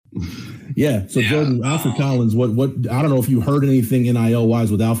Yeah. So Jordan, Alfred Collins, what I don't know if you heard anything NIL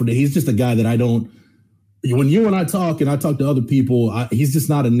wise with Alfred. He's just a guy that I don't. When you and I talk to other people, he's just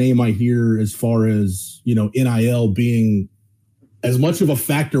not a name I hear as far as NIL being as much of a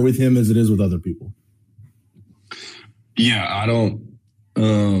factor with him as it is with other people. Yeah, I don't.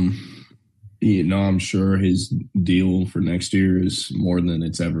 I'm sure his deal for next year is more than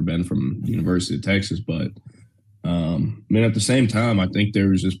it's ever been from the University of Texas. But at the same time, I think there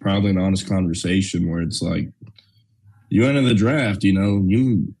was just probably an honest conversation where it's like, you enter the draft,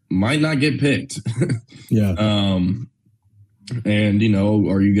 you might not get picked. Yeah. And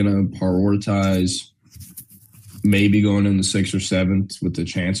are you going to prioritize maybe going in the 6th or 7th with the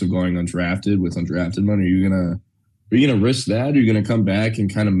chance of going undrafted with undrafted money? Are you gonna risk that? Or are you gonna come back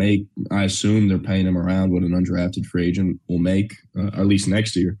and kind of make? I assume they're paying him around what an undrafted free agent will make, at least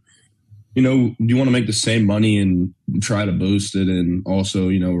next year. Do you want to make the same money and try to boost it, and also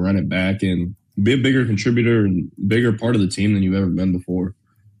run it back and be a bigger contributor and bigger part of the team than you've ever been before?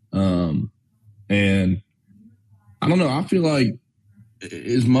 And I don't know. I feel like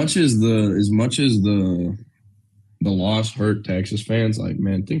as much as the loss hurt Texas fans, like,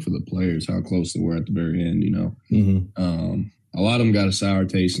 man, think for the players, how close they were at the very end, Mm-hmm. A lot of them got a sour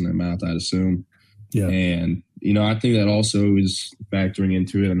taste in their mouth, I'd assume. Yeah. And, I think that also is factoring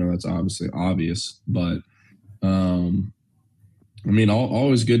into it. I know that's obviously obvious, but,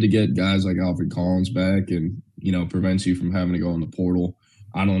 always good to get guys like Alfred Collins back and, prevents you from having to go in the portal.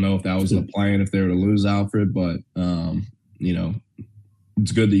 I don't know if that was the plan if they were to lose Alfred, but,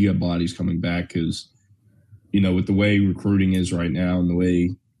 it's good that you have bodies coming back because, with the way recruiting is right now and the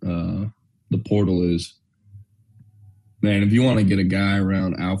way the portal is, man, if you want to get a guy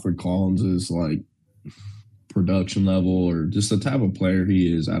around Alfred Collins' like production level or just the type of player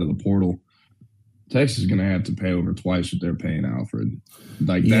he is out of the portal, Texas is going to have to pay over twice what they're paying Alfred.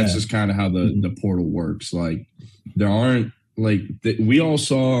 Like, that's just kind of how the portal works. Like, there aren't like we all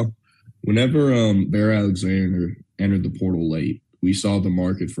saw whenever Bear Alexander entered the portal late, we saw the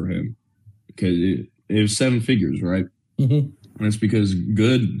market for him because it was 7 figures, right? Mm-hmm. And it's because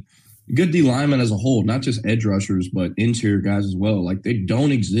good D linemen as a whole, not just edge rushers, but interior guys as well. Like, they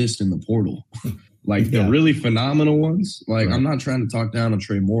don't exist in the portal. Like, the really phenomenal ones. Like, right. I'm not trying to talk down on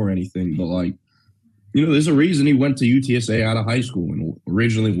Trey Moore or anything, but like, there's a reason he went to UTSA out of high school and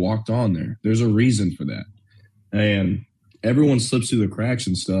originally walked on there. There's a reason for that. And everyone slips through the cracks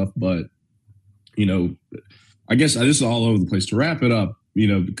and stuff, but, I guess this is all over the place. To wrap it up,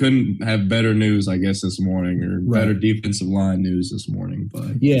 couldn't have better news, I guess, this morning or better defensive line news this morning.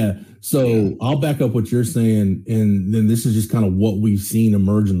 But I'll back up what you're saying. And then this is just kind of what we've seen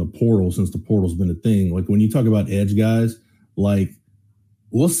emerge in the portal since the portal's been a thing. Like, when you talk about edge guys, like,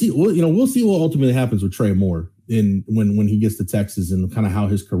 we'll see what ultimately happens with Trey Moore when he gets to Texas and kind of how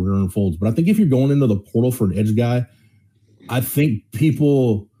his career unfolds. But I think if you're going into the portal for an edge guy, I think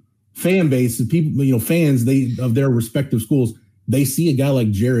fan base, fans, of their respective schools, they see a guy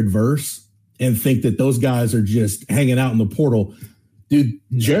like Jared Verse and think that those guys are just hanging out in the portal. Dude,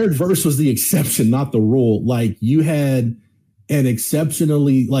 Jared Verse was the exception, not the rule. Like, you had an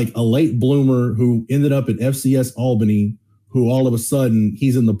exceptionally, like, a late bloomer who ended up at FCS Albany, who all of a sudden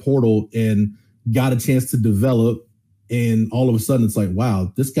he's in the portal and got a chance to develop. And all of a sudden it's like,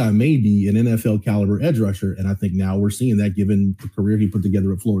 wow, this guy may be an NFL caliber edge rusher. And I think now we're seeing that given the career he put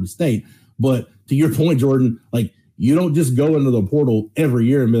together at Florida State. But to your point, Jordan, like, you don't just go into the portal every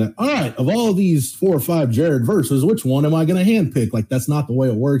year and be like, all right, of all these 4 or 5 Jared Verses, which one am I going to handpick? Like, that's not the way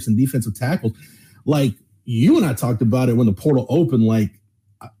it works in defensive tackles. Like, you and I talked about it when the portal opened. Like,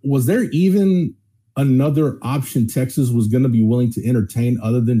 was there even another option Texas was going to be willing to entertain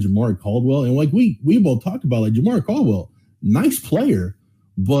other than Jamari Caldwell? And like we both talked about, like, Jamari Caldwell, nice player,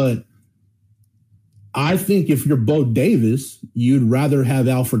 but I think if you're Bo Davis, you'd rather have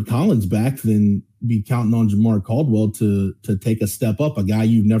Alfred Collins back than be counting on Jamari Caldwell to take a step up, a guy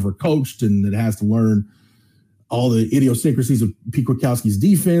you've never coached and that has to learn all the idiosyncrasies of Pete Kwiatkowski's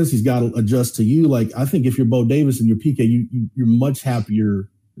defense. He's got to adjust to you. Like, I think if you're Bo Davis and you're PK, you're much happier.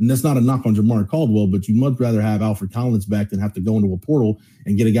 And that's not a knock on Jamari Caldwell, but you'd much rather have Alfred Collins back than have to go into a portal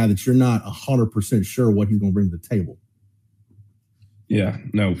and get a guy that you're not 100% sure what he's going to bring to the table. Yeah,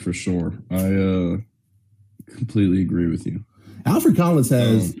 no, for sure. I completely agree with you. Alfred Collins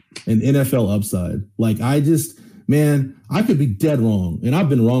has an NFL upside. Like, I could be dead wrong, and I've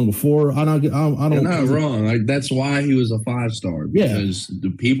been wrong before. I don't. You're not wrong. Like, that's why he was a 5-star. Because the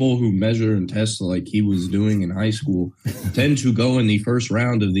people who measure and test like he was doing in high school tend to go in the first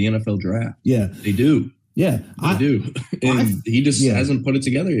round of the NFL draft. Yeah, they do. Yeah, they do. And he just hasn't put it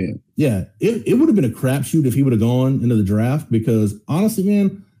together yet. Yeah, it would have been a crapshoot if he would have gone into the draft because honestly,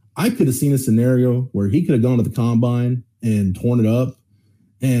 man, I could have seen a scenario where he could have gone to the combine and torn it up,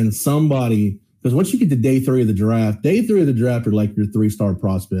 and somebody, because once you get to day three of the draft are like your 3-star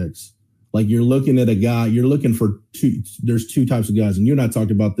prospects. Like you're looking at a guy, you're looking for there's two types of guys. And you and I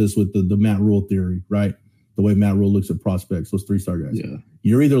talked about this with the Matt Rule theory, right? The way Matt Rule looks at prospects, those 3-star guys. Yeah.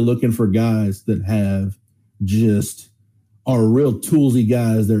 You're either looking for guys that have just are real toolsy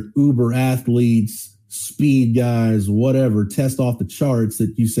guys. They're uber athletes, speed guys, whatever, test off the charts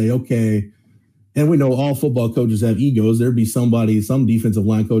that you say, okay. And we know all football coaches have egos. There'd be some defensive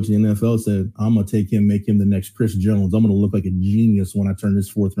line coach in the NFL said, I'm going to take him, make him the next Chris Jones. I'm going to look like a genius when I turn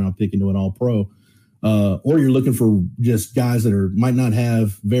this 4th round pick into an all pro. Or you're looking for just guys that might not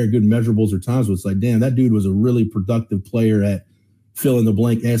have very good measurables or times. But it's like, damn, that dude was a really productive player at fill in the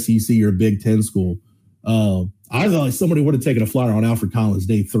blank SEC or Big Ten school. I thought somebody would have taken a flyer on Alfred Collins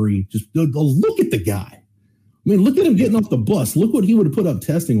day 3. Just look at the guy. I mean, look at him getting off the bus. Look what he would have put up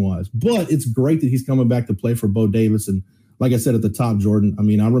testing-wise. But it's great that he's coming back to play for Bo Davis. And like I said at the top, Jordan, I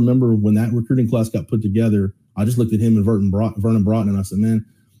mean, I remember when that recruiting class got put together, I just looked at him and Vernon Broughton, and I said, man,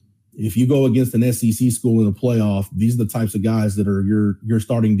 if you go against an SEC school in the playoff, these are the types of guys that are your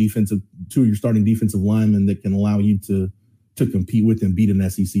starting defensive linemen that can allow you to compete with and beat an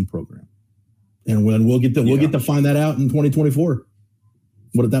SEC program. And when we'll get to find that out in 2024,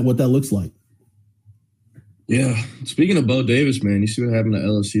 what that looks like. Yeah. Speaking of Bo Davis, man, you see what happened to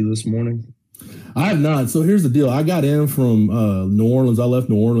LSU this morning? I have not. So here's the deal. I got in from New Orleans. I left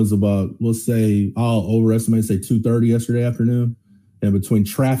New Orleans about, let's say, I'll overestimate, say 2:30 yesterday afternoon. And between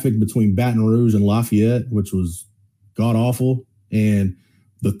traffic between Baton Rouge and Lafayette, which was god awful, and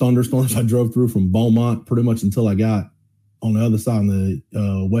the thunderstorms I drove through from Beaumont pretty much until I got on the other side, on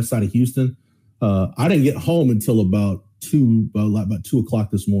the west side of Houston, I didn't get home until about 2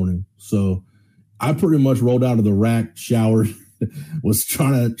 o'clock this morning. So I pretty much rolled out of the rack, showered, was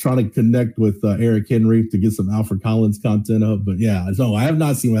trying to connect with Eric Henry to get some Alfred Collins content up. But yeah, no, I have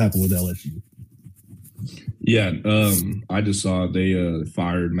not seen what happened with LSU. Yeah, I just saw they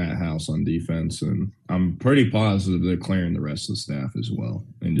fired Matt House on defense, and I'm pretty positive they're clearing the rest of the staff as well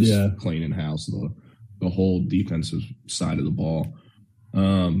and just cleaning house the whole defensive side of the ball.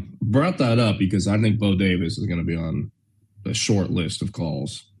 Brought that up because I think Bo Davis is going to be on a short list of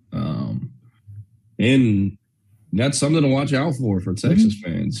calls. And that's something to watch out for Texas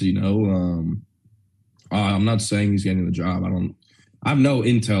fans. You know, I'm not saying he's getting the job. I have no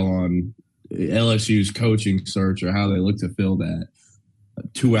intel on LSU's coaching search or how they look to fill that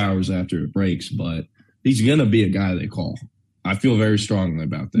 2 hours after it breaks, but he's going to be a guy they call. I feel very strongly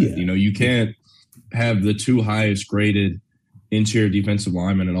about that. Yeah. You know, you can't have the 2 highest graded interior defensive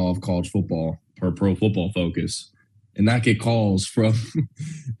linemen in all of college football per Pro Football Focus and not get calls from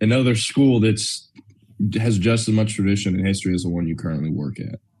another school has just as much tradition and history as the one you currently work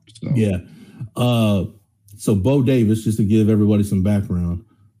at. So. Yeah. So Bo Davis, just to give everybody some background,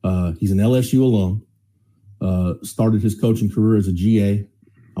 he's an LSU alum, started his coaching career as a GA.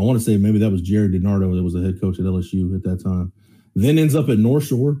 I want to say maybe that was Jared DiNardo that was the head coach at LSU at that time. Then ends up at North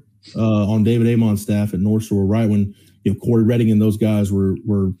Shore on David Amon's staff at North Shore, right when Corey Redding and those guys were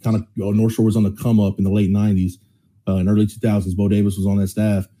kind of North Shore was on the come up in the late 90s and early 2000s. Bo Davis was on that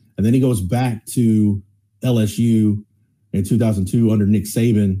staff. And then he goes back to LSU in 2002 under Nick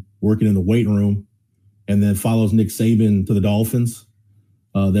Saban, working in the weight room, and then follows Nick Saban to the Dolphins.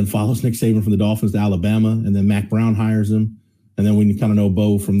 Then follows Nick Saban from the Dolphins to Alabama, and then Mac Brown hires him. And then we kind of know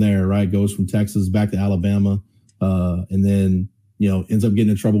Bo from there, right? Goes from Texas back to Alabama, and then ends up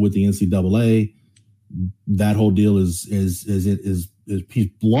getting in trouble with the NCAA. That whole deal is he's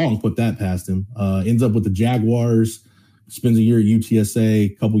long put that past him. Ends up with the Jaguars. Spends a year at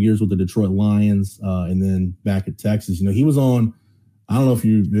UTSA, a couple years with the Detroit Lions, and then back at Texas. He was on. I don't know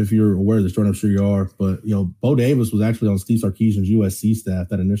if you're aware of this, Jordan. I'm sure you are, but Bo Davis was actually on Steve Sarkisian's USC staff.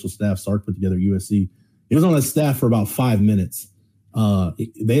 That initial staff Sark put together at USC. He was on that staff for about 5 minutes.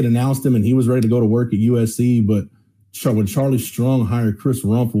 They had announced him, and he was ready to go to work at USC. But when Charlie Strong hired Chris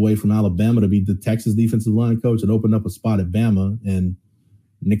Rumph away from Alabama to be the Texas defensive line coach, it opened up a spot at Bama, and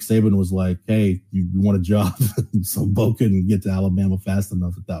Nick Saban was like, hey, you want a job? So Bo couldn't get to Alabama fast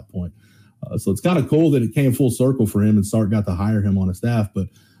enough at that point. So it's kind of cool that it came full circle for him and Sark got to hire him on his staff. But,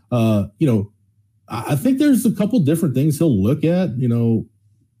 I think there's a couple different things he'll look at.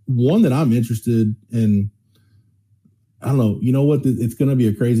 One that I'm interested in, I don't know, it's going to be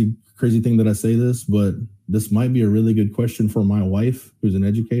a crazy thing that I say this, but this might be a really good question for my wife, who's an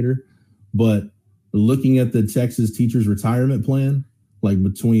educator. But looking at the Texas teachers retirement plan, like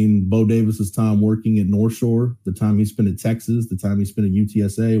between Bo Davis's time working at North Shore, the time he spent at Texas, the time he spent at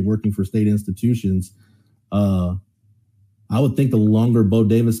UTSA, working for state institutions, I I would think the longer Bo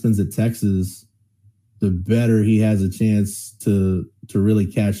Davis spends at Texas, the better he has a chance to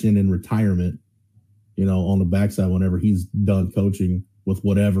really cash in retirement, on the backside whenever he's done coaching with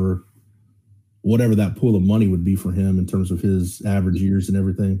whatever that pool of money would be for him in terms of his average years and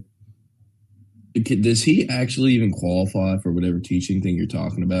everything. Does he actually even qualify for whatever teaching thing you're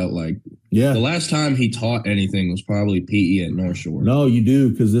talking about? Like, yeah, the last time he taught anything was probably PE at North Shore. No, you do,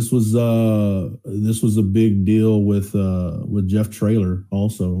 because this was a big deal with Jeff Traylor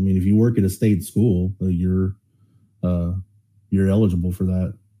also. I mean, if you work at a state school, you're eligible for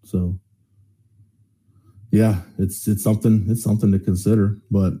that. So yeah, it's something to consider.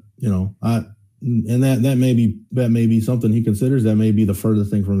 But that may be something he considers. That may be the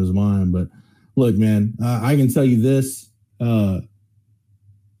furthest thing from his mind. But look, man, I can tell you this.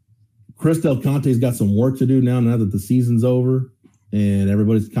 Chris Del Conte's got some work to do now that the season's over and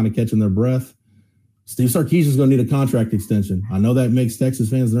everybody's kind of catching their breath. Steve Sarkisian's going to need a contract extension. I know that makes Texas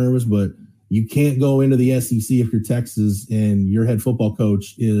fans nervous, but you can't go into the SEC if you're Texas and your head football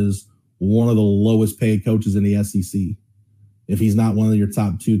coach is one of the lowest paid coaches in the SEC. If he's not one of your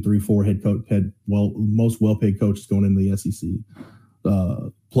top 2, 3, 4 most well-paid coaches going into the SEC.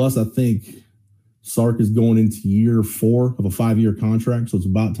 Plus, I think Sark is going into year 4 of a 5-year contract, so it's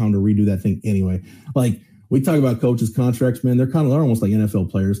about time to redo that thing anyway. Like, we talk about coaches' contracts, man. They're almost like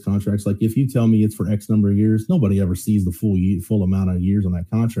NFL players' contracts. Like, if you tell me it's for X number of years, nobody ever sees the full amount of years on that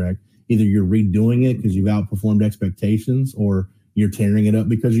contract. Either you're redoing it because you've outperformed expectations, or you're tearing it up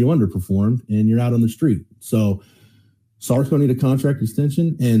because you underperformed and you're out on the street. So Sark's going to need a contract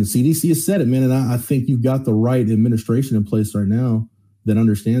extension, and CDC has said it, man. And I think you've got the right administration in place right now that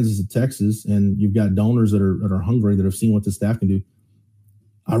understands this at Texas, and you've got donors that are hungry, that have seen what the staff can do.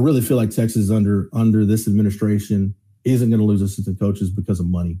 I really feel like Texas under this administration isn't going to lose assistant coaches because of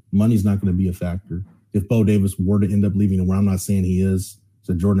money. Money's not going to be a factor. If Bo Davis were to end up leaving, where I'm not saying he is,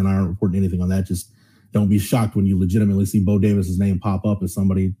 so Jordan and I aren't reporting anything on that. Just don't be shocked when you legitimately see Bo Davis's name pop up as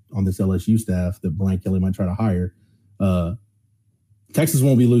somebody on this LSU staff that Brian Kelly might try to hire. Texas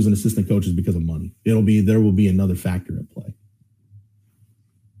won't be losing assistant coaches because of money. There will be another factor at play.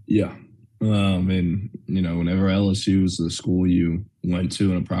 Yeah. And, whenever LSU is the school you went to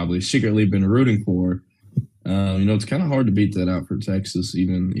and have probably secretly been rooting for, it's kind of hard to beat that out for Texas,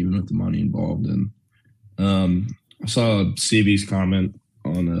 even with the money involved. And I saw CB's comment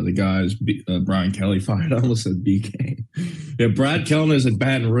on the guys Brian Kelly fired. I almost said BK. Yeah, Brad Kellner's at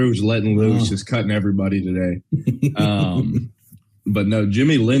Baton Rouge letting loose, just cutting everybody today. But no,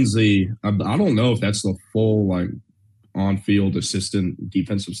 Jimmy Lindsey, I don't know if that's the full, on-field assistant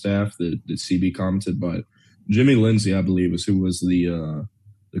defensive staff that CB commented, but Jimmy Lindsey, I believe, is who was the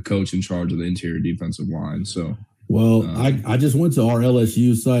coach in charge of the interior defensive line. So, well, I just went to our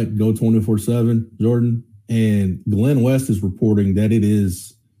LSU site, Go 24/7, Jordan, and Glenn West is reporting that it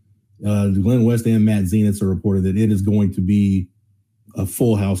is Glenn West and Matt Zenitz are reporting that it is going to be a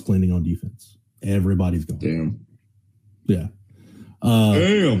full house cleaning on defense. Everybody's going. Damn. Yeah.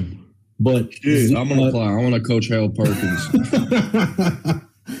 Damn. But dude, I'm gonna apply. I want to coach Harold Perkins.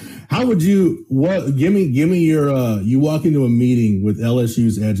 How would you? What? Give me your. You walk into a meeting with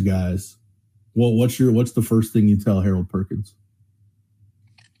LSU's edge guys. Well, what's the first thing you tell Harold Perkins?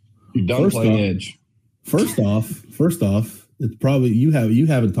 You're done playing edge. First off, it's probably you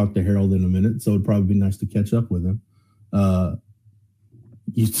haven't talked to Harold in a minute, so it'd probably be nice to catch up with him.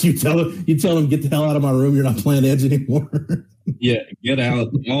 You tell him get the hell out of my room. You're not playing edge anymore. Yeah, get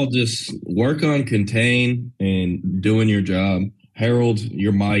out. I'll just work on contain and doing your job. Harold,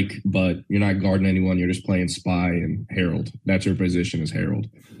 you're Mike, but you're not guarding anyone. You're just playing spy and Harold. That's your position as Harold.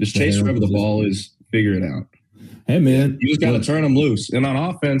 Just chase wherever the ball is. Figure it out. Hey, man. You just got to turn him loose. And on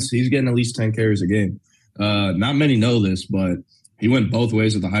offense, he's getting at least 10 carries a game. Not many know this, but he went both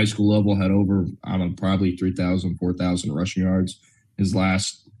ways at the high school level, had over, probably 3,000, 4,000 rushing yards his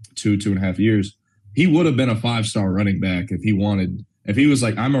last 2.5 years. He would have been a 5-star running back if he wanted. If he was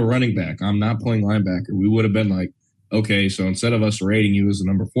like, I'm a running back, I'm not playing linebacker, we would have been like, okay, so instead of us rating you as the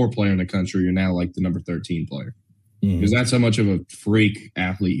number 4 player in the country, you're now like the number 13 player. Because that's how much of a freak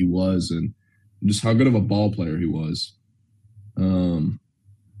athlete he was and just how good of a ball player he was. Won't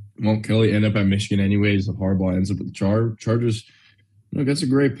Kelly end up at Michigan anyways if Harbaugh ends up with the Chargers? Look, that's a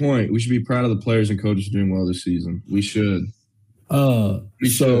great point. We should be proud of the players and coaches doing well this season. We should.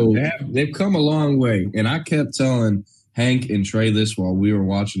 They've come a long way. And I kept telling Hank and Trey this while we were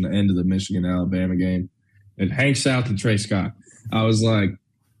watching the end of the Michigan-Alabama game. And Hank South and Trey Scott. I was like,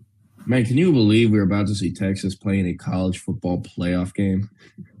 man, can you believe we're about to see Texas playing a college football playoff game?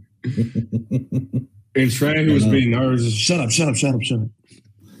 And Trey, who was being nervous, shut up.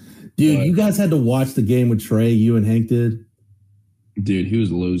 Dude, you guys had to watch the game with Trey, you and Hank did? Dude, he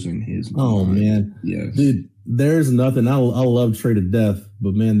was losing his Oh mind. man, Yes. dude, there's nothing. I love Trey to death,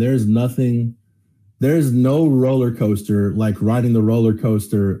 but man, there's nothing. There's no roller coaster like riding the roller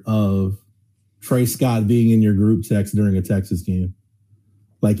coaster of Trey Scott being in your group text during a Texas game.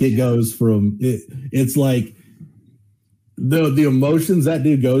 Like it goes from it's like the emotions that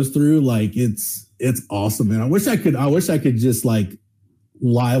dude goes through. Like it's awesome, man. I wish I could just like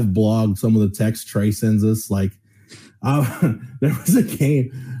live blog some of the text Trey sends us. Like there was a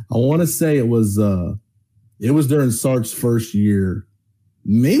game. I want to say it was during Sark's first year.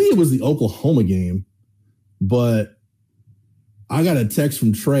 Maybe it was the Oklahoma game, but I got a text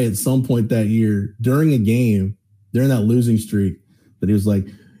from Trey at some point that year during a game, during that losing streak, that he was like,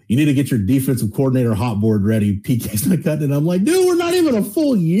 "You need to get your defensive coordinator hot board ready. PK's not cutting it." I'm like, dude, we're not even a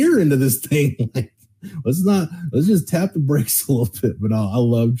full year into this thing. Like, let's just tap the brakes a little bit. But I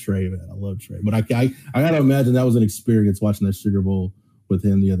love Trey, man. I love Trey. But I gotta imagine that was an experience watching that Sugar Bowl with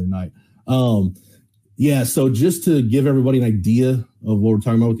him the other night. Yeah, so just to give everybody an idea of what we're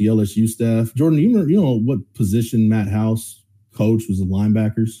talking about with the LSU staff, Jordan, you know what position Matt House coach was? The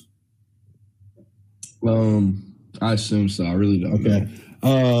linebackers? I assume so. I really don't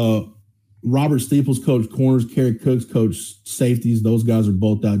know. Robert Steeples coach corners, Kerry Cooks coach safeties. Those guys are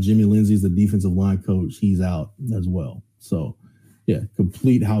both out. Jimmy Lindsey's the defensive line coach. He's out as well. So, yeah,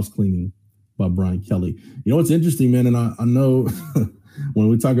 complete house cleaning by Brian Kelly. You know what's interesting, man, and I know when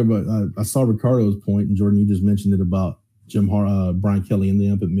we talk about, I saw Ricardo's point, and Jordan, you just mentioned it about Brian Kelly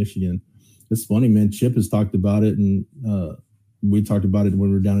ending up at Michigan. It's funny, man. Chip has talked about it, and we talked about it when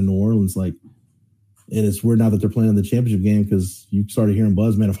we were down in New Orleans. Like, and it's weird now that they're playing in the championship game because you started hearing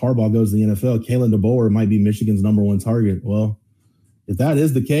buzz, man. If Harbaugh goes to the NFL, Kalen DeBoer might be Michigan's #1 target. Well, if that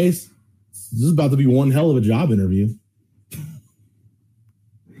is the case, this is about to be one hell of a job interview.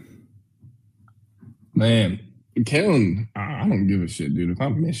 Man, Kellen, I don't give a shit, dude. If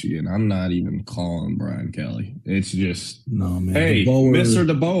I'm Michigan, I'm not even calling Brian Kelly. It's just, no, man. Hey, Mr.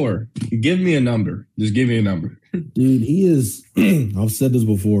 DeBoer, give me a number. Just give me a number. Dude, he is, I've said this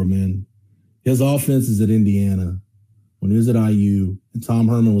before, man. His offense is at Indiana. When he was at IU and Tom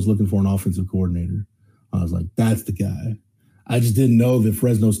Herman was looking for an offensive coordinator, I was like, that's the guy. I just didn't know that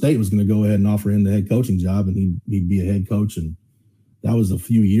Fresno State was going to go ahead and offer him the head coaching job and he'd be a head coach. And that was a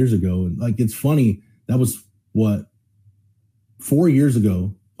few years ago. And like, it's funny. That was 4 years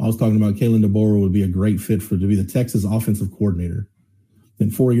ago, I was talking about Kalen DeBoer would be a great fit to be the Texas offensive coordinator. Then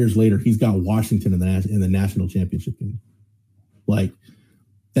 4 years later, he's got Washington in the national championship game. Like,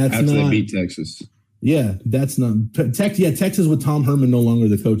 that's after not, they beat Texas. Yeah, that's not Texas with Tom Herman no longer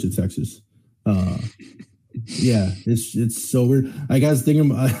the coach at Texas. Yeah, it's so weird. Like I was thinking,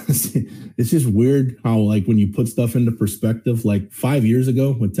 it's just weird how like when you put stuff into perspective. Like 5 years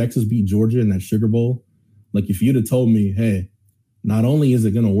ago when Texas beat Georgia in that Sugar Bowl, like if you'd have told me, hey, not only is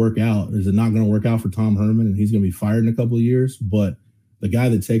it going to work out, is it not going to work out for Tom Herman and he's going to be fired in a couple of years, but the guy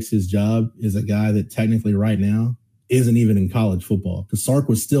that takes his job is a guy that technically right now isn't even in college football because Sark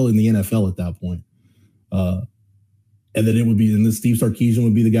was still in the NFL at that point. And then it would be, and then Steve Sarkisian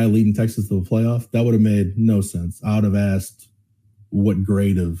would be the guy leading Texas to the playoff. That would have made no sense. I would have asked what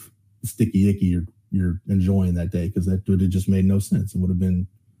grade of sticky icky you're enjoying that day because that would have just made no sense. It would have been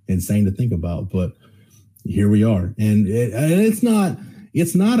insane to think about. But here we are, and it's not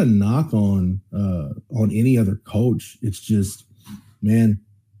a knock on any other coach. It's just, man,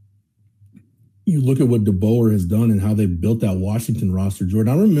 you look at what DeBoer has done and how they built that Washington roster,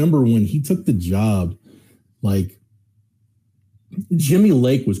 Jordan. I remember when he took the job, like Jimmy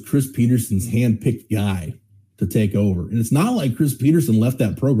Lake was Chris Peterson's handpicked guy to take over. And it's not like Chris Peterson left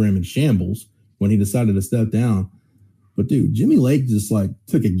that program in shambles when he decided to step down. But dude, Jimmy Lake just like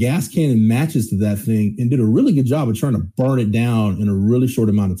took a gas can and matches to that thing and did a really good job of trying to burn it down in a really short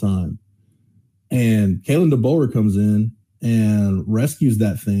amount of time. And Kalen DeBoer comes in and rescues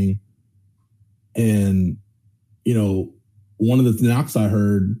that thing. And, you know, one of the knocks I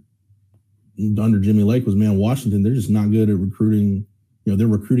heard under Jimmy Lake was, man, Washington, they're just not good at recruiting. You know, they're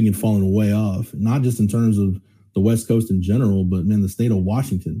recruiting and falling way off, not just in terms of the West Coast in general, but man, the state of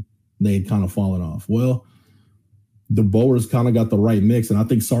Washington, they had kind of fallen off. Well, DeBoer's kind of got the right mix, and I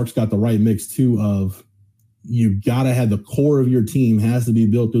think Sark's got the right mix too of you got to have the core of your team has to be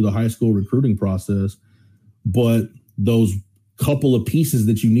built through the high school recruiting process, but those couple of pieces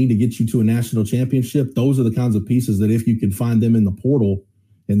that you need to get you to a national championship, those are the kinds of pieces that if you can find them in the portal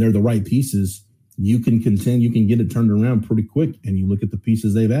and they're the right pieces, you can contend, you can get it turned around pretty quick. And you look at the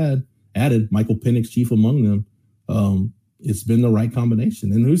pieces they've added, Michael Penix chief among them. It's been the right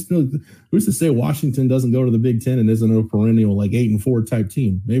combination. And who's to say Washington doesn't go to the Big Ten and isn't a perennial like 8-4 type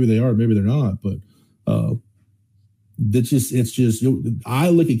team? Maybe they are, maybe they're not. But I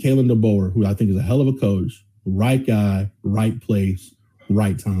look at Kalen DeBoer, who I think is a hell of a coach, right guy, right place,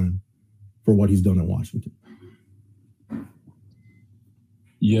 right time for what he's done at Washington.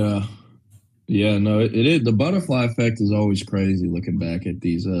 Yeah. Yeah, no, it is. The butterfly effect is always crazy looking back at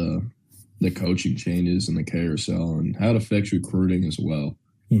these the coaching changes and the carousel and how it affects recruiting as well.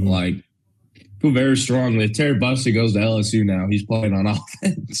 Mm-hmm. Like, I feel very strongly. If Terry Bussey goes to LSU now, he's playing on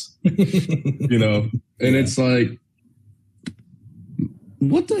offense. You know? And it's like,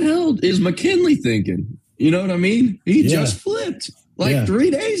 what the hell is McKinley thinking? You know what I mean? He just flipped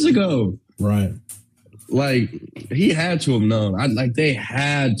 3 days ago. Right. Like, he had to have known. They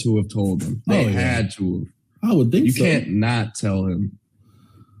had to have told him. They had to have. I would think you so. You can't not tell him.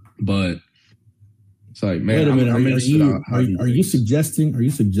 But it's like, man, wait a minute. Are you suggesting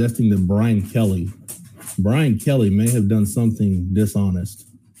that Brian Kelly may have done something dishonest?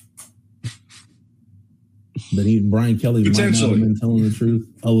 That Brian Kelly might not have been telling the truth?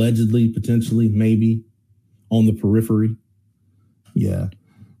 Allegedly, potentially, maybe, on the periphery. Yeah.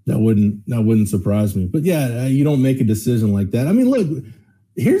 That wouldn't surprise me. But yeah, you don't make a decision like that. I mean, look,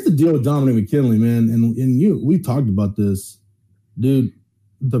 here's the deal with Dominic McKinley, man. And we talked about this, dude.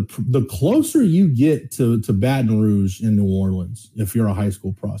 The closer you get to Baton Rouge in New Orleans, if you're a high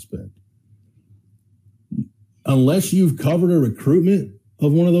school prospect, unless you've covered a recruitment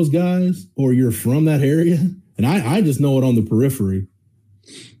of one of those guys or you're from that area, and I just know it on the periphery,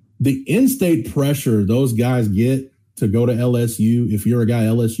 the in-state pressure those guys get to go to LSU, if you're a guy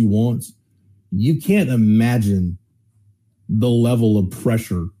LSU wants, you can't imagine the level of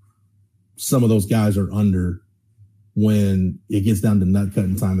pressure some of those guys are under when it gets down to nut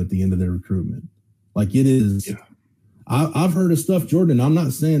cutting time at the end of their recruitment. Like it is. Yeah. I've heard of stuff, Jordan. I'm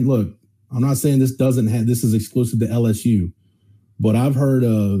not saying this is exclusive to LSU, but I've heard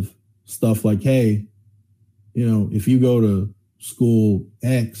of stuff like, hey, you know, if you go to school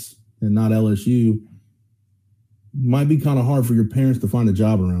X and not LSU, it might be kind of hard for your parents to find a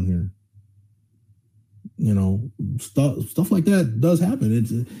job around here. You know, stuff like that does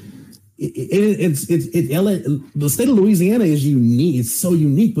happen. The state of Louisiana is unique. It's so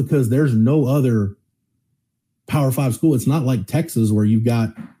unique because there's no other Power 5 school. It's not like Texas where you've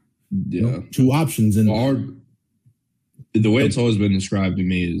got two options. And the way it's always been described to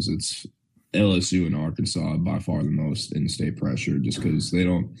me is it's LSU and Arkansas by far the most in-state pressure, just because they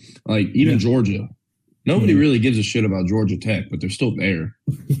don't even Georgia. Nobody really gives a shit about Georgia Tech, but they're still there.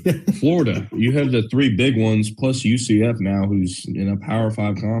 Florida, you have the three big ones plus UCF now, who's in a Power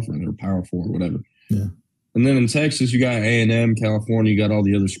 5 conference or Power 4, whatever. Yeah. And then in Texas, you got A&M, California, you got all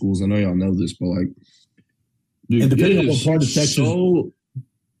the other schools. I know y'all know this, but dude, and depending on what part of Texas,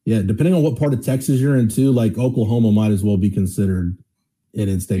 depending on what part of Texas you're in too, like Oklahoma might as well be considered an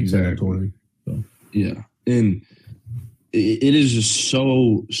in-state territory. So. Yeah, and it is just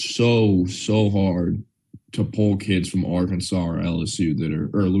so hard to pull kids from Arkansas or LSU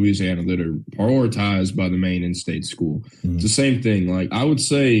or Louisiana that are prioritized by the main in-state school. Mm-hmm. It's the same thing. Like, I would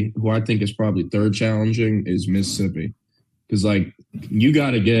say who I think is probably third challenging is Mississippi. Because, you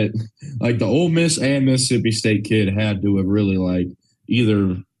got to get – the Ole Miss and Mississippi State kid had to have really,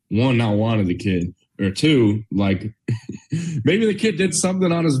 either, one, not wanted the kid, or two, maybe the kid did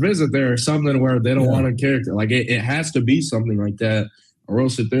something on his visit there or something where they don't want a character. It has to be something like that. Or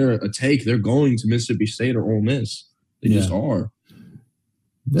else if they're they're going to Mississippi State or Ole Miss. They just are.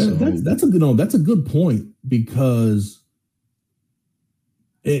 That's a good point because,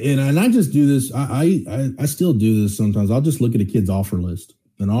 and I just do this. I still do this sometimes. I'll just look at a kid's offer list.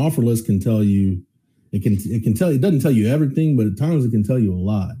 An offer list can tell you, it doesn't tell you everything, but at times it can tell you a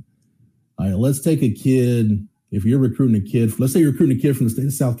lot. All right, let's take a kid. If you're recruiting a kid, let's say you're recruiting a kid from the state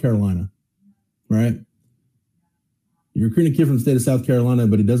of South Carolina, right? You're recruiting a kid from the state of South Carolina,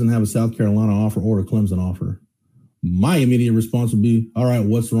 but he doesn't have a South Carolina offer or a Clemson offer. My immediate response would be, all right,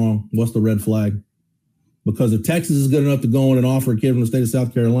 what's wrong? What's the red flag? Because if Texas is good enough to go in and offer a kid from the state of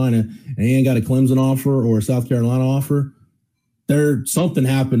South Carolina and he ain't got a Clemson offer or a South Carolina offer, something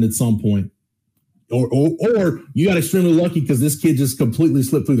happened at some point. Or you got extremely lucky because this kid just completely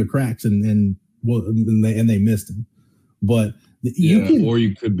slipped through the cracks and they missed him. But or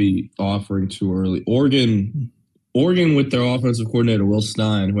you could be offering too early. Oregon with their offensive coordinator, Will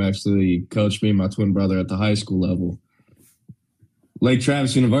Stein, who actually coached me and my twin brother at the high school level. Lake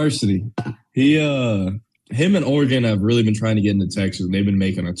Travis University. Him and Oregon have really been trying to get into Texas, and they've been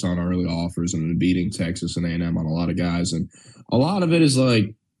making a ton of early offers and been beating Texas and A&M on a lot of guys. And a lot of it is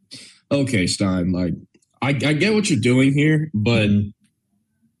okay, Stein, I get what you're doing here, but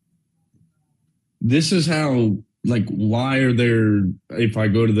this is how like, why are there, if I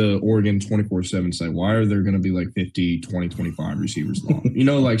go to the Oregon 24/7 site, why are there going to be like 50, 20, 25 receivers long?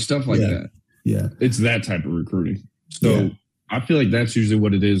 Like stuff like that. Yeah. It's that type of recruiting. So I feel like that's usually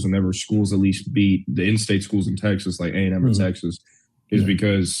what it is whenever schools at least beat the in-state schools in Texas, like A&M or Texas, is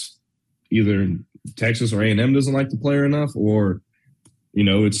because either Texas or A&M doesn't like the player enough, or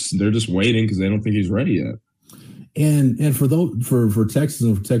they're just waiting because they don't think he's ready yet. And for Texas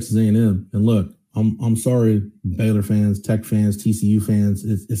and for Texas A&M, and look, I'm sorry, Baylor fans, Tech fans, TCU fans,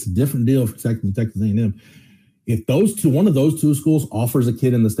 it's a different deal for Texas and Texas A&M. If one of those two schools offers a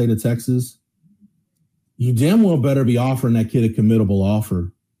kid in the state of Texas, you damn well better be offering that kid a committable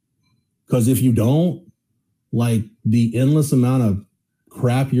offer. Because if you don't, like, the endless amount of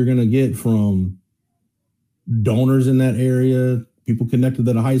crap you're going to get from donors in that area, people connected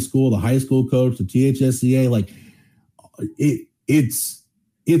to the high school coach, the THSCA, like, it's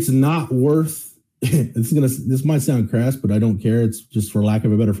not worth. This might sound crass, but I don't care. It's just for lack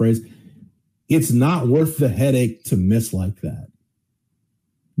of a better phrase. It's not worth the headache to miss like that.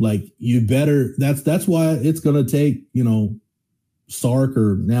 Like, you better. That's why it's going to take Sark,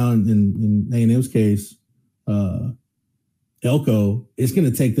 or now in A&M's case, Elko. It's going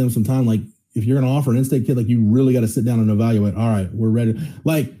to take them some time. Like, if you're going to offer an in-state kid, like, you really got to sit down and evaluate. All right, we're ready.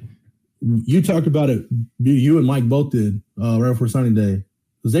 Like, you talked about it. You and Mike both did right before signing day.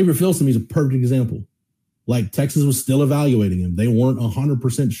 Xavier Filson, he's a perfect example. Like, Texas was still evaluating him. They weren't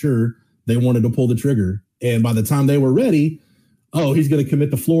 100% sure they wanted to pull the trigger. And by the time they were ready, he's going to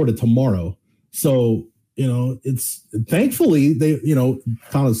commit to Florida tomorrow. So, it's thankfully they,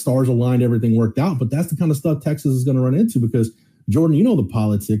 kind of stars aligned, everything worked out. But that's the kind of stuff Texas is going to run into because, Jordan, the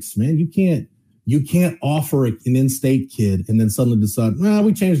politics, man. You can't offer an in-state kid and then suddenly decide,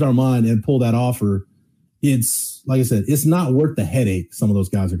 we changed our mind and pull that offer. It's, like I said, it's not worth the headache some of those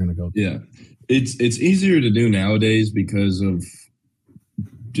guys are going to go through. Yeah. It's easier to do nowadays because of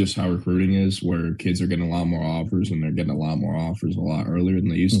just how recruiting is, where kids are getting a lot more offers and they're getting a lot more offers a lot earlier than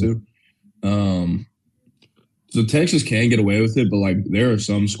they used to. So Texas can get away with it, but like there are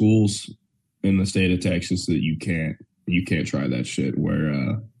some schools in the state of Texas that you can't try that shit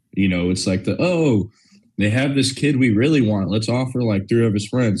where, it's like they have this kid we really want. Let's offer like 3 of his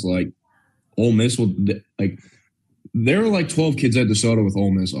friends. Like Ole Miss will, like, there are like 12 kids at DeSoto with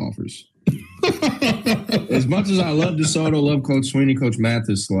Ole Miss offers. As much as I love DeSoto, love Coach Sweeney, Coach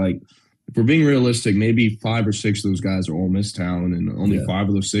Mathis, like, if we're being realistic, maybe 5 or 6 of those guys are Ole Miss talent, and only 5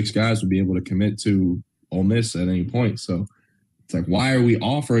 of those 6 guys would be able to commit to Ole Miss at any point. So it's like, why are we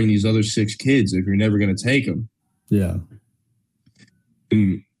offering these other 6 kids if you're never going to take them? Yeah.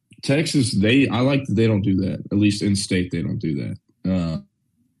 In Texas, I like that they don't do that. At least in state, they don't do that.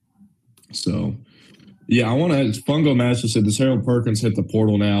 So, yeah, I want to. Fungo Master said, does Harold Perkins hit the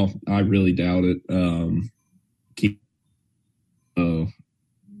portal now? I really doubt it.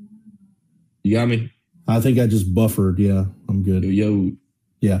 You got me? I think I just buffered. Yeah, I'm good. Yo.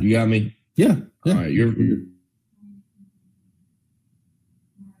 Yeah. You got me? Yeah. All right.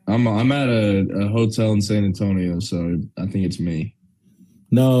 I'm at a hotel in San Antonio, so I think it's me.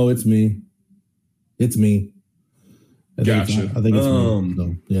 No, it's me. It's me. Gotcha. I think it's me.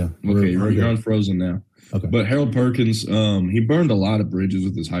 So, yeah. Okay, you're unfrozen now. Okay. But Harold Perkins, he burned a lot of bridges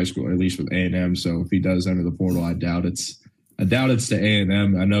with his high school, at least with A&M. So if he does enter the portal, I doubt it's to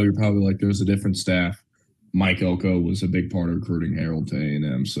A&M. I know you're probably like, there's a different staff. Mike Elko was a big part of recruiting Harold to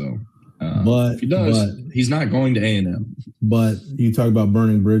A&M. So if he does, he's not going to A&M. But you talk about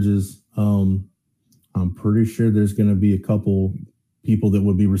burning bridges. I'm pretty sure there's going to be a couple people that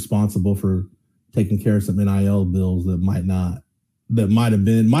would be responsible for taking care of some NIL bills that might have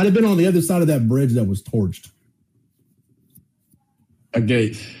been on the other side of that bridge that was torched. I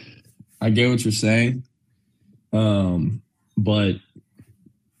get what you're saying. But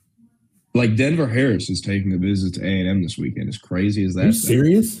like Denver Harris is taking a visit to A&M this weekend. As crazy as that sounds. Are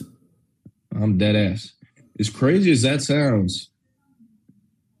you serious? I'm dead ass. As crazy as that sounds,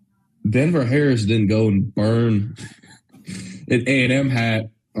 Denver Harris didn't go and burn an A&M hat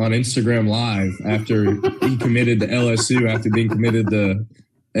on Instagram Live after he committed to LSU after being committed to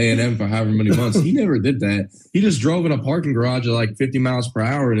A&M for however many months. He never did that. He just drove in a parking garage at like 50 miles per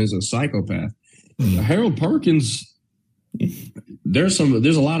hour and is a psychopath. Harold Perkins, there's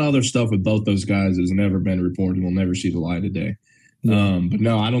a lot of other stuff with both those guys that's never been reported. We'll never see the light of day. But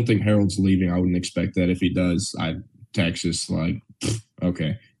no, I don't think Harold's leaving. I wouldn't expect that. If he does, Texas, like,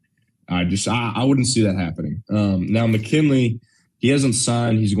 okay. I wouldn't see that happening. Now McKinley, he hasn't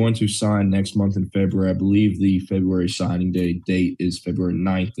signed. He's going to sign next month in February. I believe the February signing date is February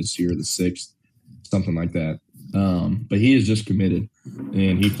 9th this year, the 6th, something like that. But he is just committed.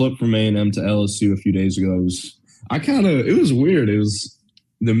 And he flipped from A&M to LSU a few days ago. It was It was weird. It was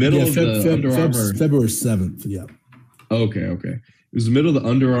the middle of the Under Armour. February 7th. Yeah. Okay. It was the middle of the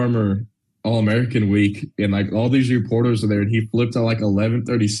Under Armour All-American week, and like all these reporters are there, and he flipped at like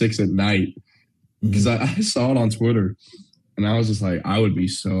 11:36 at night because I saw it on Twitter, and I was just like, I would be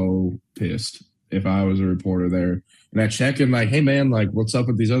so pissed if I was a reporter there. And I check him like, hey man, like what's up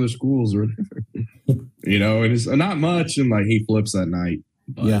with these other schools or whatever, and it's not much. And like he flips that night.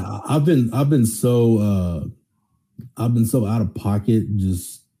 But. Yeah, I've been so out of pocket,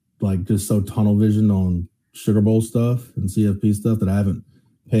 just so tunnel vision on Sugar Bowl stuff and CFP stuff that I haven't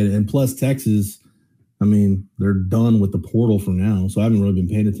paid. And plus Texas, I mean, they're done with the portal for now, so I haven't really been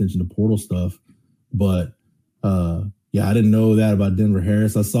paying attention to portal stuff. But yeah, I didn't know that about Denver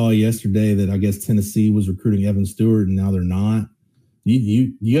Harris. I saw yesterday that I guess Tennessee was recruiting Evan Stewart, and now they're not.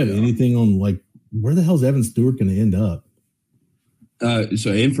 You have anything on like where the hell's Evan Stewart going to end up?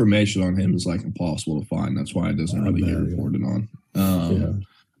 So information on him is like impossible to find. That's why it doesn't really get reported on.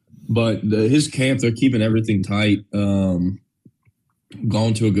 But his camp, they're keeping everything tight. Going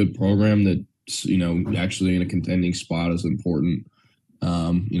to a good program that's actually in a contending spot is important.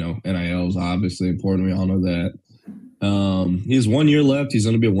 NIL is obviously important. We all know that. He has 1 year left. He's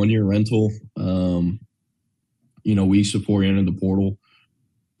going to be a 1 year rental. Weeks before he entered the portal,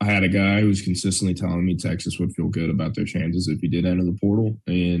 I had a guy who was consistently telling me Texas would feel good about their chances if he did enter the portal.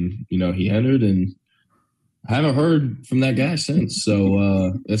 And, he entered, and I haven't heard from that guy since.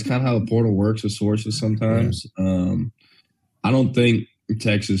 So that's kind of how the portal works with sources sometimes. I don't think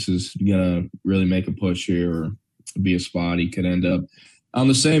Texas is going to really make a push here or be a spot he could end up. On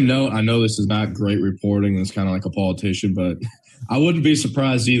the same note, I know this is not great reporting. It's kind of like a politician, but I wouldn't be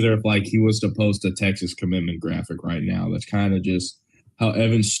surprised either if like he was to post a Texas commitment graphic right now. That's kind of just how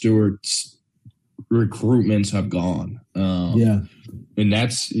Evan Stewart's recruitments have gone. And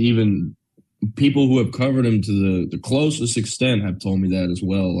that's even people who have covered him to the closest extent have told me that as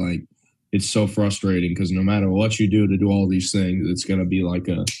well. Like, it's so frustrating because no matter what you do to do all these things, it's going to be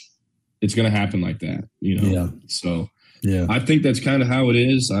it's going to happen like that, Yeah. So I think that's kind of how it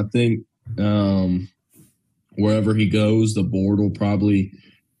is. I think wherever he goes, the board will probably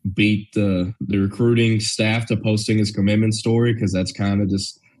beat the recruiting staff to posting his commitment story because that's kind of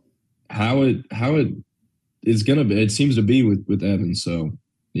just how it is going to be. It seems to be with Evan. So,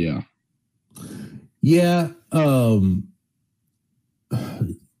 yeah. Yeah.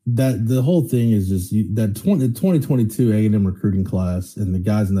 That the whole thing is just that 2022 A&M recruiting class and the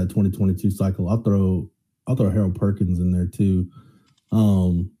guys in that 2022 cycle. I'll throw Harold Perkins in there too.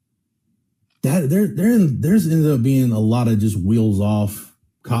 That there's ended up being a lot of just wheels off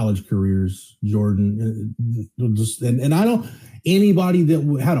college careers, Jordan. And I don't anybody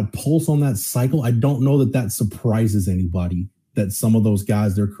that had a pulse on that cycle. I don't know that surprises anybody that some of those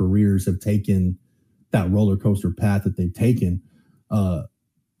guys, their careers have taken that roller coaster path that they've taken.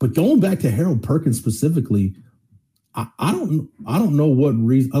 But going back to Harold Perkins specifically, I don't know what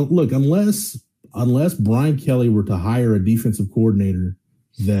reason. Look, unless Brian Kelly were to hire a defensive coordinator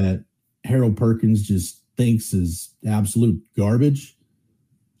that Harold Perkins just thinks is absolute garbage,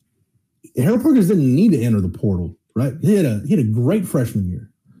 Harold Perkins didn't need to enter the portal, right? He had a great freshman year.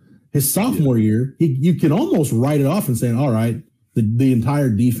 His sophomore year, you can almost write it off and say, all right, the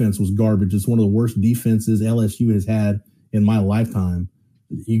entire defense was garbage. It's one of the worst defenses LSU has had in my lifetime.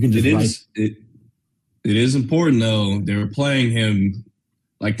 You can just it is important though. They were playing him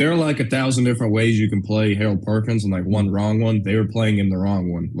like there are like 1,000 different ways you can play Harold Perkins and like one wrong one. They were playing him the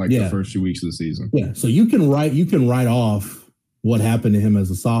wrong one the first 2 weeks of the season. Yeah, so you can write off what happened to him as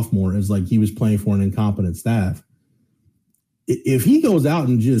a sophomore as like he was playing for an incompetent staff. If he goes out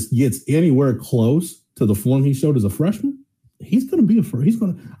and just gets anywhere close to the form he showed as a freshman, he's going to be I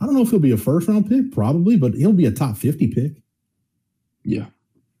don't know if he'll be a first round pick, probably, but he'll be a top 50 pick. Yeah.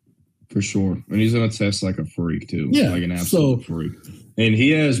 For sure. And he's going to test like a freak, too. Yeah. Like an absolute freak. And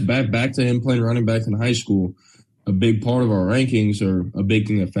he has, back to him playing running back in high school, a big part of our rankings or a big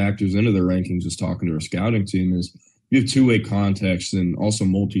thing that factors into the rankings is talking to our scouting team is you have two-way context and also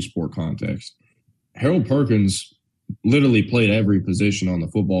multi-sport context. Harold Perkins literally played every position on the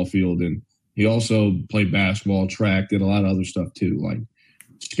football field, and he also played basketball, track, did a lot of other stuff, too. Like,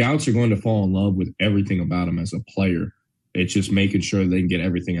 scouts are going to fall in love with everything about him as a player. It's just making sure they can get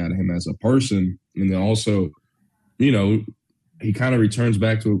everything out of him as a person. And then also, he kind of returns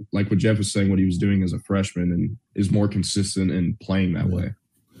back to like what Jeff was saying, what he was doing as a freshman and is more consistent in playing that way.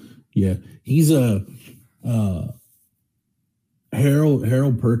 Yeah. He's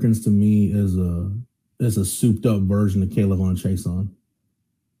Harold Perkins to me is a souped up version of K'Lavon Chaisson.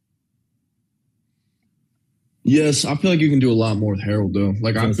 Yes, I feel like you can do a lot more with Harold though.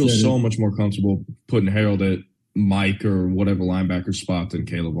 Like I feel so much more comfortable putting Harold at Mike or whatever linebacker spot than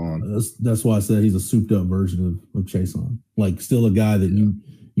Caleb Vaughn. That's why I said he's a souped up version of Chason. Like still a guy that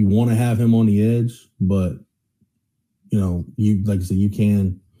you want to have him on the edge, but you like I said, you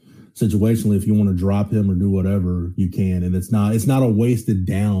can situationally if you want to drop him or do whatever, you can, and it's not a wasted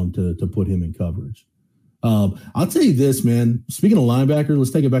down to put him in coverage. I'll tell you this, man. Speaking of linebacker,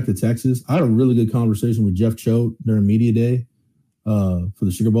 let's take it back to Texas. I had a really good conversation with Jeff Choate during media day for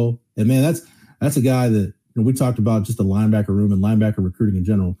the Sugar Bowl, and man, that's a guy that we talked about just the linebacker room and linebacker recruiting in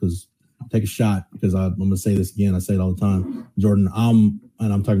general. Because take a shot, because I'm going to say this again. I say it all the time, Jordan. I'm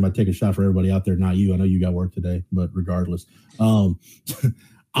talking about take a shot for everybody out there, not you. I know you got work today, but regardless,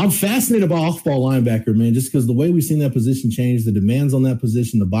 I'm fascinated about off-ball linebacker, man, just because the way we've seen that position change, the demands on that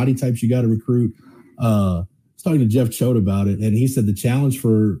position, the body types you got to recruit. I was talking to Jeff Choate about it, and he said the challenge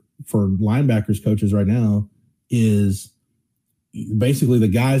for linebackers coaches right now is basically the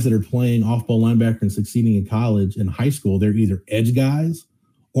guys that are playing off-ball linebacker and succeeding in college and high school, they're either edge guys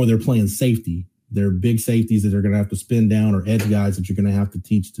or they're playing safety. They're big safeties that are going to have to spin down, or edge guys that you're going to have to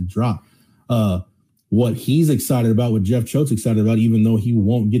teach to drop. What he's excited about, what Jeff Choate's excited about, even though he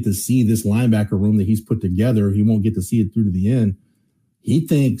won't get to see this linebacker room that he's put together, he won't get to see it through to the end. He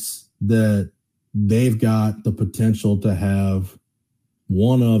thinks that they've got the potential to have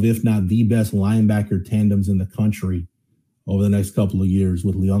one of, if not the best linebacker tandems in the country over the next couple of years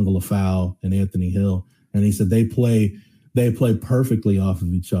with Lianga-Lafau and Anthony Hill. And he said they play perfectly off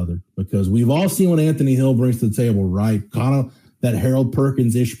of each other, because we've all seen what Anthony Hill brings to the table, right? Kind of that Harold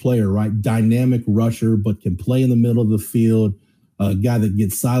Perkins-ish player, right? Dynamic rusher, but can play in the middle of the field. A guy that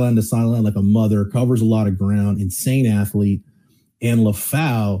gets sideline to sideline like a mother, covers a lot of ground, insane athlete. And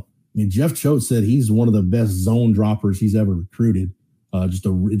Lafau, I mean, Jeff Choate said he's one of the best zone droppers he's ever recruited. Just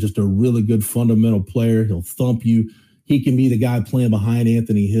a really good fundamental player. He'll thump you. He can be the guy playing behind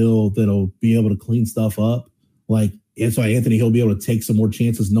Anthony Hill that'll be able to clean stuff up. Like, it's why Anthony Hill will be able to take some more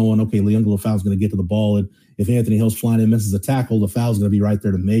chances knowing, okay, Lianga-Lafau is going to get to the ball. And if Anthony Hill's flying and misses a tackle, Lafau's going to be right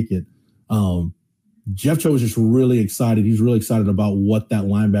there to make it. Jeff Choate was just really excited. He's really excited about what that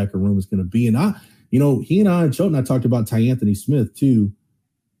linebacker room is going to be. And he and I and Choate and I talked about Tyanthony Smith too,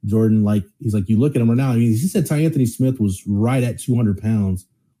 Jordan. Like, he's like, you look at him right now. I mean, he said Tyanthony Smith was right at 200 pounds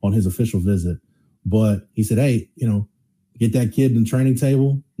on his official visit. But he said, hey, get that kid in the training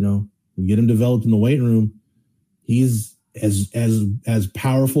table, get him developed in the weight room. He's as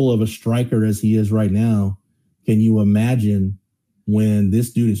powerful of a striker as he is right now. Can you imagine when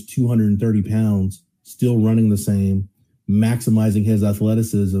this dude is 230 pounds, still running the same, maximizing his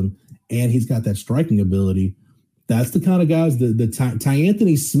athleticism, and he's got that striking ability? That's the kind of guys that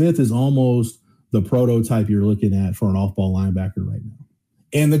Tyanthony Smith is almost the prototype you're looking at for an off-ball linebacker right now.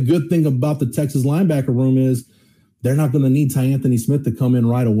 And the good thing about the Texas linebacker room is they're not going to need Tyanthony Smith to come in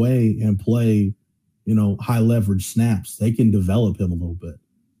right away and play, high leverage snaps. They can develop him a little bit.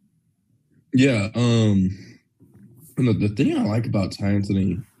 Yeah. The thing I like about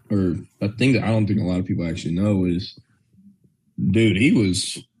Tyanthony, or a thing that I don't think a lot of people actually know, is, dude, he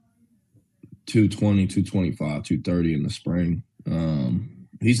was 220, 225, 230 in the spring.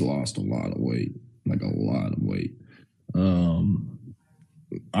 He's lost a lot of weight, like a lot of weight.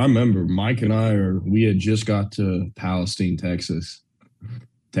 I remember Mike and we had just got to Palestine, Texas.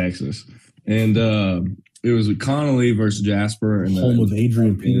 And it was Connolly versus Jasper. And home of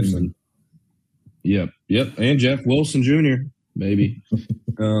Adrian Peterson. Yep. And Jeff Wilson Jr., baby.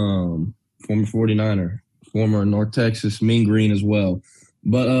 Former 49er, former North Texas Mean Green as well.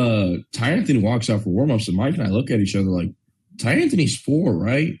 But Tyanthony walks out for warm-ups, and Mike and I look at each other like, Tyanthony's 4,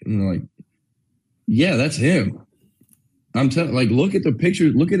 right? And we're like, yeah, that's him. I'm telling, like, look at the picture,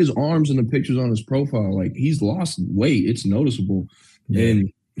 look at his arms and the pictures on his profile. Like, he's lost weight. It's noticeable. Yeah.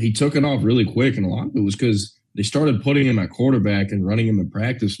 And he took it off really quick. And a lot of it was because they started putting him at quarterback and running him in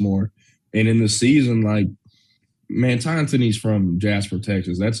practice more. And in the season, like, man, Tyanthony's from Jasper,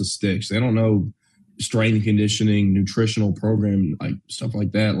 Texas. That's a Stitch. They don't know strength and conditioning, nutritional program, like stuff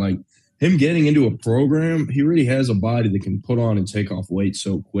like that. Like, him getting into a program, he really has a body that can put on and take off weight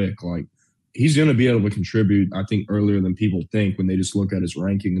so quick. Like, he's going to be able to contribute, I think, earlier than people think when they just look at his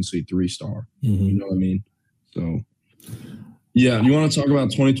ranking and see 3-star. Mm-hmm. You know what I mean? So, yeah, you want to talk about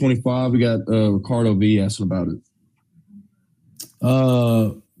 2025? We got Ricardo V asking about it.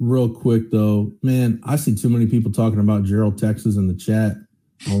 Real quick, though, man, I see too many people talking about Gerald, Texas in the chat.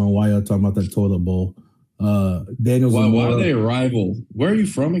 I don't know why y'all talking about that toilet bowl. Daniel Zamora. Why are they a rival? Where are you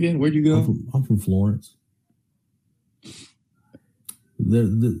from again? Where'd you go? I'm from Florence.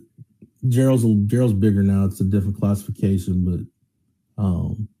 Gerald's bigger now. It's a different classification, but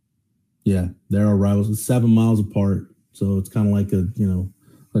yeah, they're our rivals. It's 7 miles apart, so it's kind of like a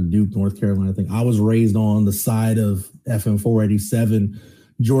Duke, North Carolina thing. I was raised on the side of FM 487,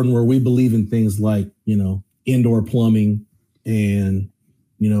 Jordan, where we believe in things like, indoor plumbing and,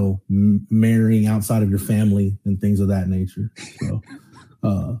 marrying outside of your family and things of that nature. So,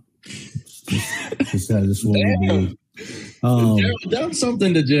 just what we believe. Done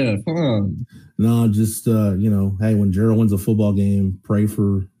something to Jeff, huh? No, just hey, when Gerald wins a football game, pray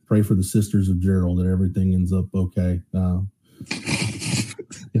for the sisters of Gerald that everything ends up okay.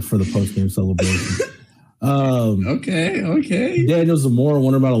 For the post game celebration. Okay. Daniel Zamora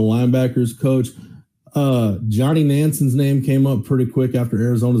wondering about a linebackers coach. Johnny Nanson's name came up pretty quick after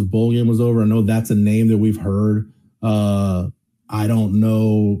Arizona's bowl game was over. I know that's a name that we've heard. I don't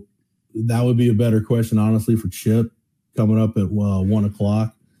know. That would be a better question, honestly, for Chip coming up at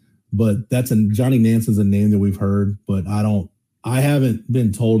 1:00. But Johnny Nanson's a name that we've heard, but I haven't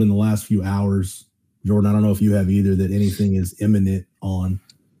been told in the last few hours, Jordan, I don't know if you have either, that anything is imminent on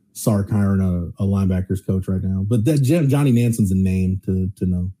Sark hiring a linebackers coach right now. But that Johnny Nanson's a name to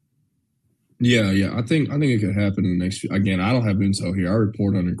know. Yeah. I think it could happen in the next few. Again, I don't have intel here. I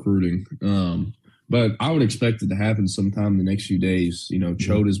report on recruiting. But I would expect it to happen sometime in the next few days.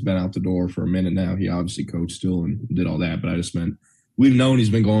 Choda's been out the door for a minute now. He obviously coached still and did all that, but I just meant we've known he's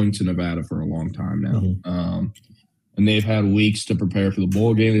been going to Nevada for a long time now. Mm-hmm. And they've had weeks to prepare for the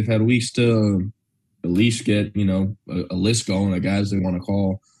bowl game. They've had weeks to at least get, a list going of guys they want to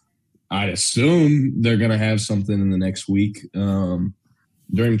call. I'd assume they're going to have something in the next week.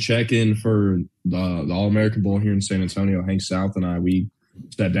 During check-in for the All-American Bowl here in San Antonio, Hank South and I, we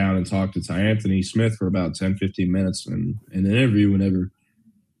sat down and talked to Ty Anthony Smith for about 10, 15 minutes in an interview whenever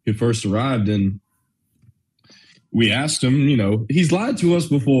he first arrived. And we asked him, he's lied to us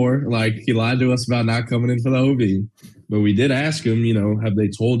before. Like, he lied to us about not coming in for the OB. But we did ask him, have they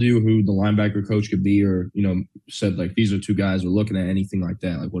told you who the linebacker coach could be, or, said, like, these are two guys we're looking at, anything like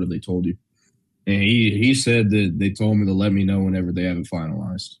that? Like, what have they told you? And he said that they told me to let me know whenever they have it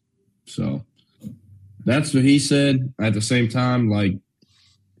finalized. So that's what he said. At the same time, like,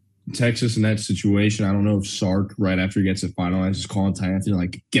 Texas in that situation, I don't know if Sark, right after he gets it finalized, is calling Ty Anthony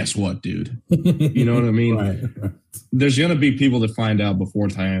like, guess what, dude? You know what I mean? Right. There's going to be people that find out before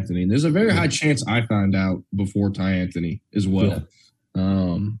Ty Anthony. And there's a very high chance I find out before Ty Anthony as well.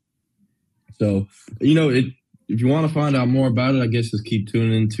 Yeah. So, if you want to find out more about it, I guess just keep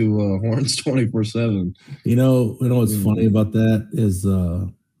tuning into Horns 24/7. What's funny about that is,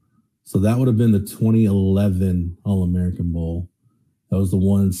 so that would have been the 2011 All-American Bowl. That was the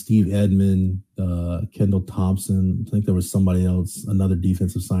one, Steve Edmond, Kendall Thompson. I think there was somebody else, another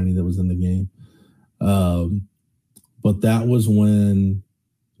defensive signing that was in the game. But that was when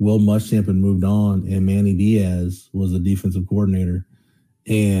Will Muschamp had moved on and Manny Diaz was the defensive coordinator.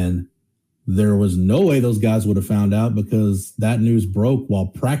 And there was no way those guys would have found out because that news broke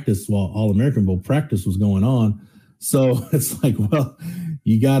while All-American Bowl practice was going on. So it's like, well,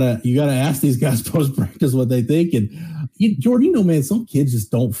 you gotta ask these guys post-practice what they think. And Jordan, man, some kids just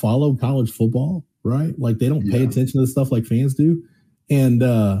don't follow college football, right? Like they don't pay attention to stuff like fans do. And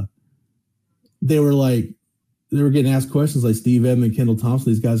they were getting asked questions like Steve Edmond, Kendall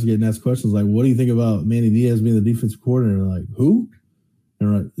Thompson. These guys are getting asked questions like, what do you think about Manny Diaz being the defensive coordinator? Like, who?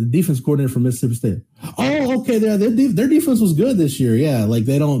 And right, the defense coordinator from Mississippi State. Oh, okay. Their defense was good this year. Yeah. Like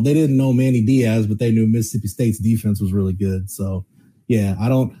they didn't know Manny Diaz, but they knew Mississippi State's defense was really good. So yeah, I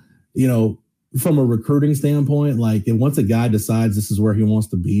don't, from a recruiting standpoint, like once a guy decides this is where he wants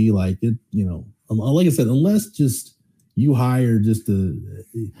to be, like it, like I said, unless just you hire just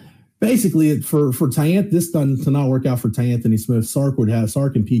basically for this to not work out for Ty Anthony Smith, Sark and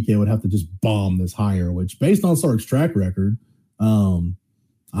PK would have to just bomb this hire, which based on Sark's track record,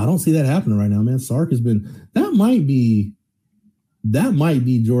 I don't see that happening right now, man. Sark has been that might be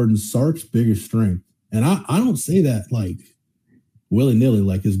Jordan Sark's biggest strength. And I don't say that like willy-nilly,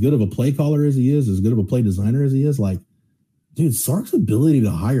 like as good of a play caller as he is, as good of a play designer as he is, like, dude, Sark's ability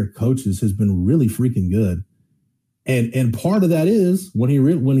to hire coaches has been really freaking good. And part of that is when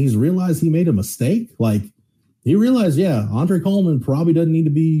he's realized he made a mistake, like he realized, Andre Coleman probably doesn't need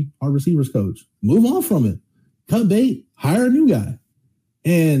to be our receivers coach. Move on from it. Cut bait, hire a new guy.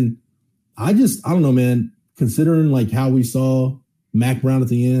 And I don't know, man, considering like how we saw Mac Brown at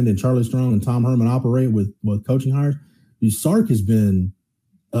the end and Charlie Strong and Tom Herman operate with coaching hires, Sark has been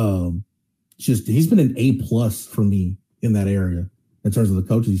he's been an A+ for me in that area in terms of the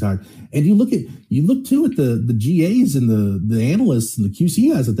coaches he's hired. And you look too at the GAs and the analysts and the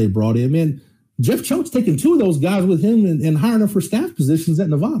QC guys that they brought in, man. Jeff Choate's taking two of those guys with him and hiring them for staff positions at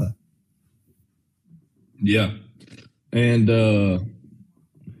Nevada. Yeah. And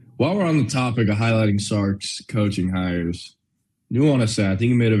while we're on the topic of highlighting Sark's coaching hires, do want to say I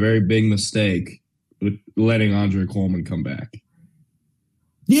think he made a very big mistake with letting Andre Coleman come back.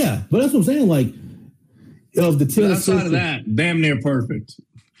 Yeah, but that's what I'm saying. Like, of the 10 outside of that, damn near perfect.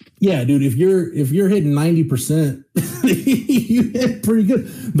 Yeah, dude. If you're hitting 90%, you hit pretty good.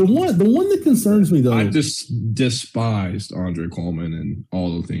 The one that concerns me though, I just despised Andre Coleman and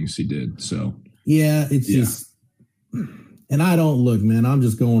all the things he did. So yeah, it's just, and I don't look, man. I'm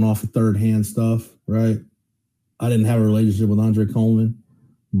just going off of third hand stuff, right? I didn't have a relationship with Andre Coleman,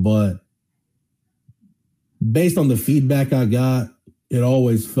 but based on the feedback I got, it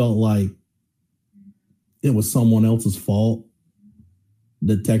always felt like it was someone else's fault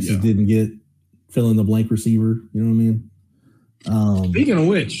that Texas didn't get fill in the blank receiver. You know what I mean? Speaking of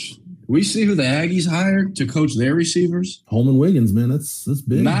which, we see who the Aggies hired to coach their receivers. Holman Wiggins, man, that's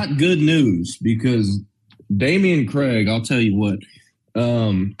big. Not good news because Damian Craig, I'll tell you what,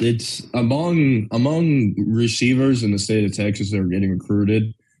 it's among receivers in the state of Texas that are getting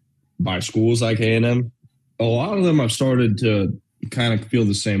recruited by schools like A&M. A lot of them have started to kind of feel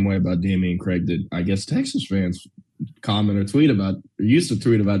the same way about Damian Craig that I guess Texas fans used to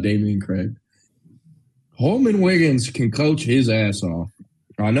tweet about Damian Craig. Holman Wiggins can coach his ass off.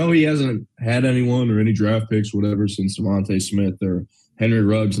 I know he hasn't had anyone or any draft picks, whatever, since Devontae Smith or Henry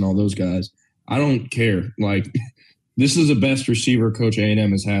Ruggs and all those guys. I don't care. Like, this is the best receiver coach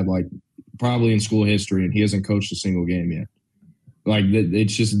A&M has had, like, probably in school history, and he hasn't coached a single game yet. Like,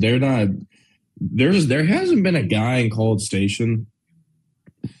 it's just they're not – there hasn't been a guy in College Station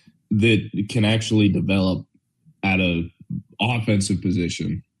that can actually develop at a offensive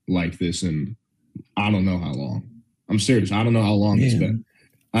position like this in I don't know how long. I'm serious. I don't know how long it's been.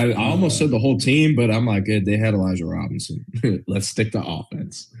 I almost said the whole team, but I'm like, they had Elijah Robinson. Let's stick to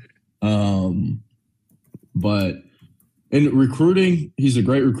offense. But in recruiting, he's a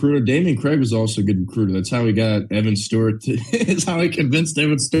great recruiter. Damian Craig was also a good recruiter. That's how he got Evan Stewart. It's how he convinced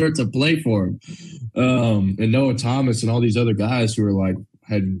Evan Stewart to play for him. And Noah Thomas and all these other guys who are like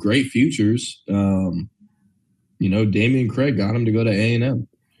had great futures. Damian Craig got him to go to A&M.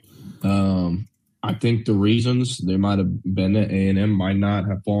 I think the reasons they might have been at A&M might not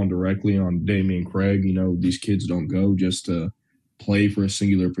have fallen directly on Damian Craig. These kids don't go just to play for a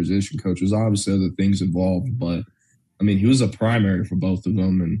singular position coach. There's obviously other things involved, but I mean, he was a primary for both of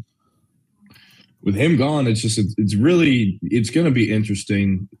them. And with him gone, it's going to be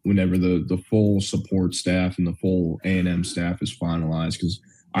interesting whenever the full support staff and the full A&M staff is finalized, because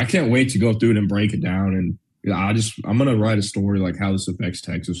I can't wait to go through it and break it down. And I'm going to write a story like how this affects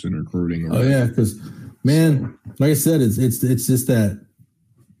Texas in recruiting. Oh yeah. Cause man, like I said, it's just that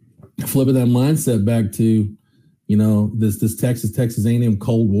flipping that mindset back to, this Texas A&M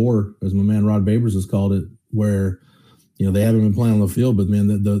Cold War, as my man Rod Babers has called it, where, they haven't been playing on the field, but man,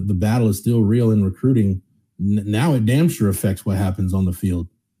 the battle is still real in recruiting. Now it damn sure affects what happens on the field,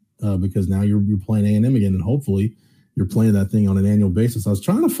 because now you're playing A&M again, and hopefully you're playing that thing on an annual basis. I was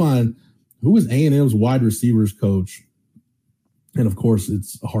trying to find who was A&M's wide receivers coach, and of course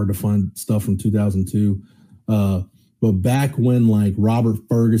it's hard to find stuff from 2002. But back when like Robert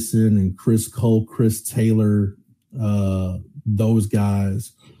Ferguson and Chris Cole, Chris Taylor, those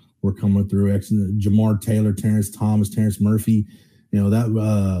guys were coming through. Jamar Taylor, Terrence Thomas, Terrence Murphy,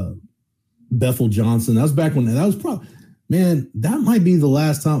 that Bethel Johnson. That was back when that was probably, man, that might be the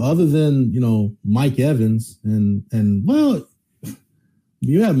last time, other than Mike Evans and well,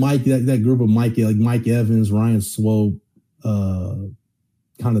 you have Mike, that group of Mike Evans, Ryan Swope, kind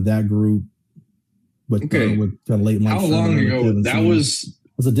of that group. But with kind of late Mike. How long ago? That was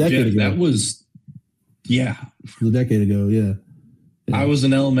a decade ago. That was, yeah. It was a decade ago, yeah. I was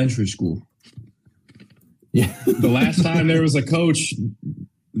in elementary school. Yeah. The last time there was a coach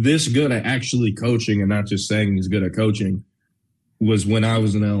this good at actually coaching and not just saying he's good at coaching was when I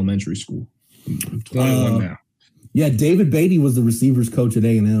was in elementary school. I'm 21 now. Yeah, David Beatty was the receivers coach at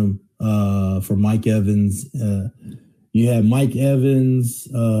A&M for Mike Evans. You had Mike Evans.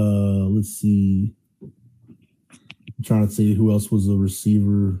 Let's see. I'm trying to see who else was a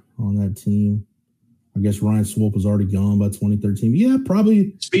receiver on that team. I guess Ryan Swope was already gone by 2013. Yeah,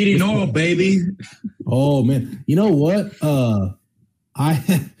 probably. Speedy Noel, baby. Oh, man. You know what?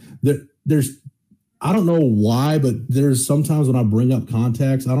 There's I don't know why, but there's sometimes when I bring up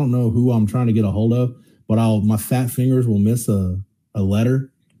contacts, I don't know who I'm trying to get a hold of, but my fat fingers will miss a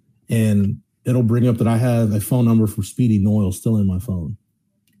letter, and it'll bring up that I have a phone number for Speedy Noel still in my phone.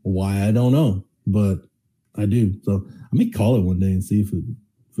 Why, I don't know, but I do. So I may call it one day and see if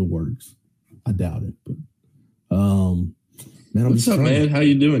it works. I doubt it, but man, what's up, man? How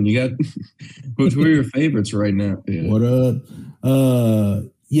you doing? You got who are your favorites right now? Yeah. What up?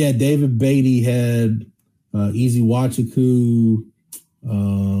 Yeah, David Beatty had Easy Wachiku,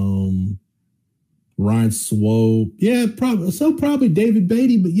 Ryan Swope. Yeah, probably David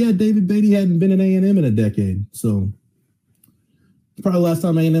Beatty, but yeah, David Beatty hadn't been at A&M in a decade. So probably last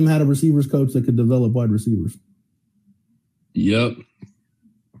time A&M had a receivers coach that could develop wide receivers. Yep.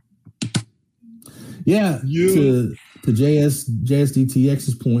 Yeah. To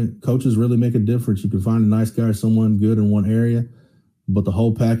JSDTX's point, coaches really make a difference. You can find a nice guy or someone good in one area, but the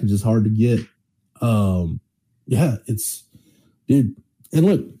whole package is hard to get. Yeah, it's dude. And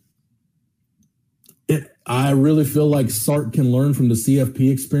look, I really feel like Sark can learn from the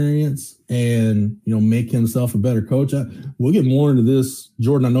CFP experience and, make himself a better coach. We'll get more into this.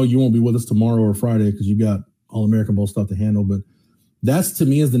 Jordan, I know you won't be with us tomorrow or Friday because you got All-American Bowl stuff to handle, but that's to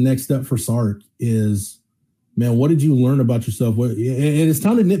me is the next step for Sark is, man, what did you learn about yourself? And it's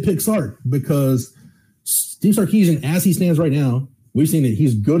time to nitpick Sark because Steve Sarkisian, as he stands right now, we've seen that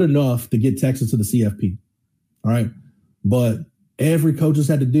he's good enough to get Texas to the CFP. All right. But every coach has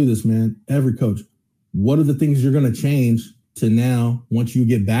had to do this, man. Every coach. What are the things you're going to change to now, once you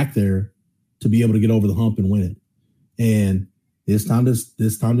get back there, to be able to get over the hump and win it? And it's time to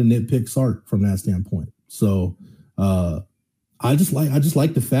nitpick Sark from that standpoint. So I just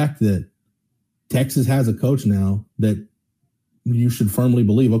like the fact that Texas has a coach now that you should firmly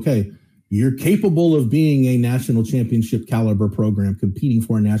believe, okay, you're capable of being a national championship caliber program, competing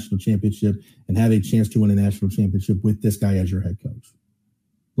for a national championship and have a chance to win a national championship with this guy as your head coach.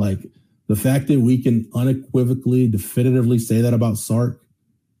 Like, the fact that we can unequivocally, definitively say that about Sark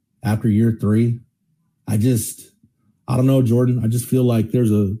after year 3, I don't know, Jordan. I just feel like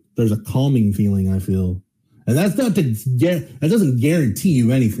there's a calming feeling, I feel. And that's not that doesn't guarantee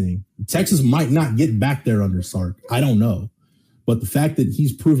you anything. Texas might not get back there under Sark. I don't know. But the fact that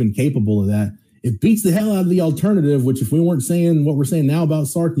he's proven capable of that, it beats the hell out of the alternative, which if we weren't saying what we're saying now about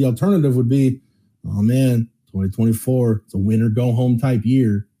Sark, the alternative would be, oh man, 2024, it's a win or go home type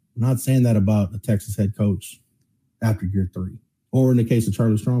year. I'm not saying that about a Texas head coach after year 3, or in the case of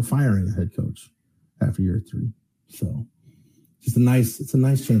Charlie Strong, firing a head coach after year 3. So it's a nice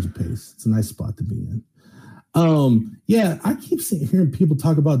change of pace. It's a nice spot to be in. Yeah, I keep hearing people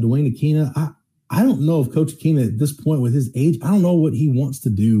talk about Dwayne Akina. I don't know if Coach Akina at this point with his age, I don't know what he wants to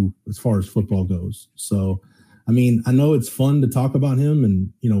do as far as football goes. So, I mean, I know it's fun to talk about him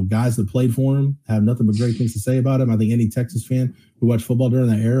and, guys that played for him have nothing but great things to say about him. I think any Texas fan who watched football during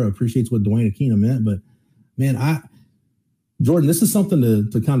that era appreciates what Dwayne Akina meant. But, man, Jordan, this is something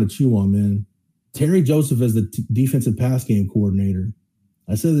to kind of chew on, man. Terry Joseph as the defensive pass game coordinator.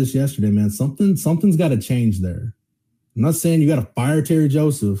 I said this yesterday, man. Something's got to change there. I'm not saying you got to fire Terry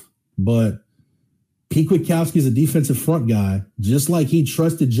Joseph, but Pete Kwiatkowski is a defensive front guy, just like he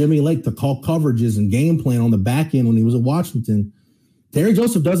trusted Jimmy Lake to call coverages and game plan on the back end when he was at Washington. Terry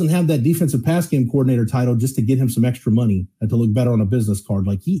Joseph doesn't have that defensive pass game coordinator title just to get him some extra money and to look better on a business card.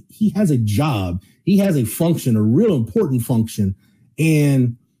 Like he has a job. He has a function, a real important function.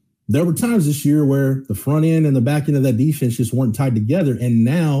 And there were times this year where the front end and the back end of that defense just weren't tied together. And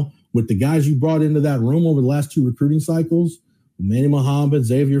now with the guys you brought into that room over the last 2 recruiting cycles, Manny Muhammad,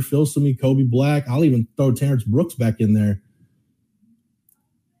 Xavier Filsaime, Kobe Black, I'll even throw Terrence Brooks back in there.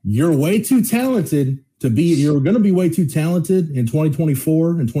 You're way too talented you're going to be way too talented in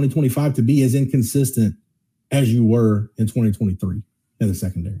 2024 and 2025 to be as inconsistent as you were in 2023 in the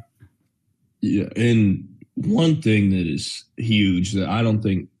secondary. Yeah, and one thing that is huge that I don't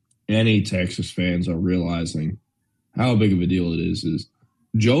think any Texas fans are realizing how big of a deal it is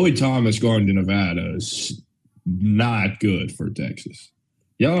Joey Thomas going to Nevada is not good for Texas.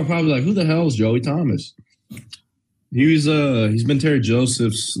 Y'all are probably like, who the hell is Joey Thomas? He's been Terry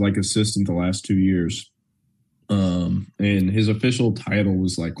Joseph's assistant the last 2 years. And his official title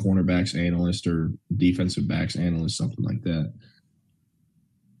was cornerbacks analyst or defensive backs analyst, something like that.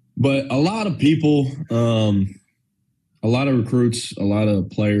 But a lot of people, a lot of recruits, a lot of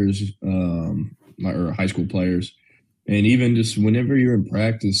players, or high school players, and even just whenever you're in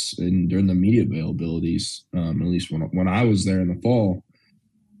practice and during the media availabilities, at least when I was there in the fall,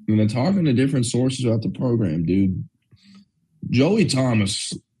 talking to different sources about the program, dude, Joey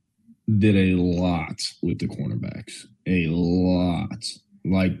Thomas did a lot with the cornerbacks. A lot.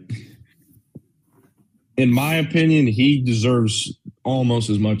 In my opinion, he deserves almost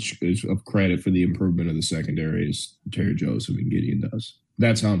as much of credit for the improvement of the secondary as Terry Joseph and Gideon does.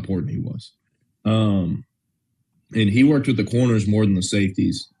 That's how important he was. And he worked with the corners more than the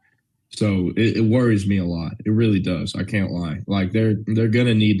safeties. So it worries me a lot. It really does. I can't lie. They're going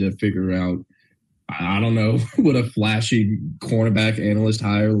to need to figure out, I don't know what a flashy cornerback analyst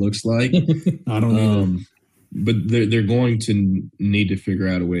hire looks like. I don't know. But they're going to need to figure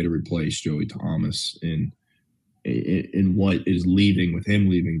out a way to replace Joey Thomas. And in what is leaving with him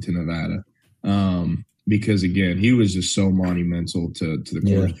leaving to Nevada. Because again, he was just so monumental to the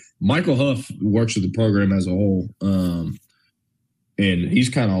corners. Yeah. Michael Huff works with the program as a whole. And he's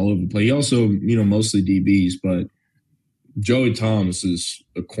kind of all over the place. He also, mostly DBs, but Joey Thomas is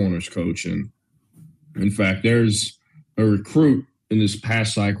a corners coach. And in fact, there's a recruit in this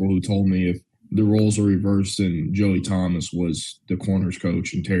past cycle who told me if the roles were reversed and Joey Thomas was the corners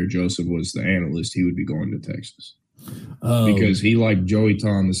coach and Terry Joseph was the analyst, he would be going to Texas. Because he liked Joey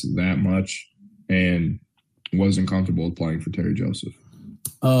Thomas that much and wasn't comfortable with playing for Terry Joseph.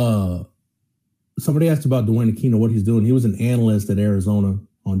 Somebody asked about Dwayne Aquino, what he's doing. He was an analyst at Arizona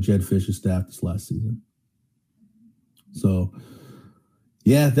on Jed Fish's staff this last season. So,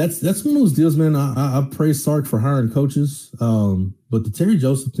 yeah, that's one of those deals, man. I praise Sark for hiring coaches. But the Terry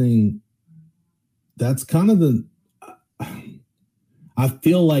Joseph thing, that's kind of I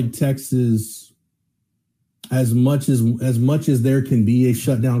feel like Texas, as much as there can be a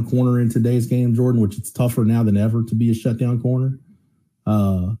shutdown corner in today's game, Jordan, which it's tougher now than ever to be a shutdown corner.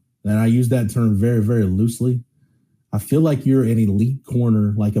 And I use that term very, very loosely. I feel like you're an elite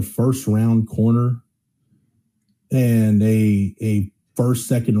corner, like a first round corner and a first,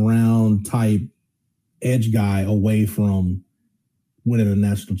 second round type edge guy away from winning a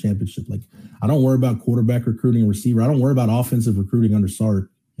national championship. Like, I don't worry about quarterback recruiting, receiver. I don't worry about offensive recruiting under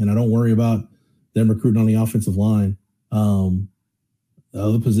Sark, and I don't worry about them recruiting on the offensive line. The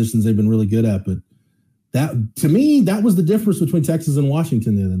other positions they've been really good at, but that, to me, that was the difference between Texas and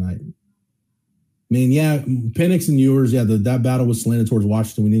Washington the other night. I mean, yeah, Penix and Ewers, yeah, that battle was slanted towards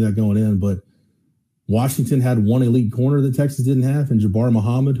Washington. We knew that going in, but Washington had one elite corner that Texas didn't have, and Jabbar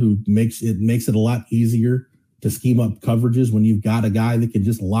Muhammad, who makes it a lot easier to scheme up coverages when you've got a guy that can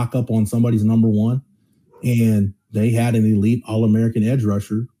just lock up on somebody's number one. And they had an elite All-American edge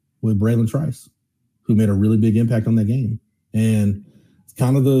rusher with Braylon Trice, who made a really big impact on that game. And it's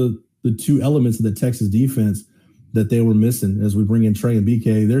kind of the two elements of the Texas defense that they were missing as we bring in Trey and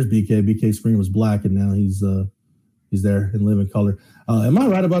BK. There's BK. BK screen was black, and now he's there in living color. Am I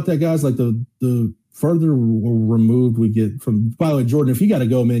right about that, guys? Like the further removed we get from. By the way, Jordan, if you got to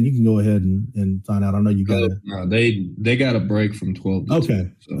go, man, you can go ahead and sign out. I know you got to. No, they got a break from 12 to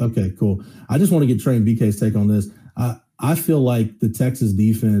okay. 2, so. Okay, cool. I just want to get Trey and BK's take on this. I feel like the Texas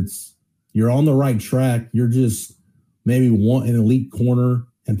defense, you're on the right track. You're just maybe an elite corner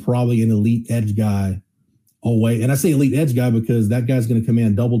and probably an elite edge guy away. And I say elite edge guy because that guy's going to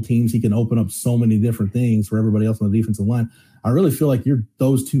command double teams. He can open up so many different things for everybody else on the defensive line. I really feel like you're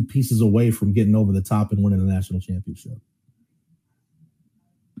those two pieces away from getting over the top and winning the national championship.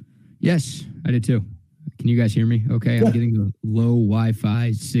 Yes, I did too. Can you guys hear me? Okay, yeah. I'm getting a low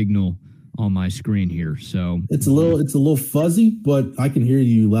Wi-Fi signal on my screen here. So it's a little fuzzy, but I can hear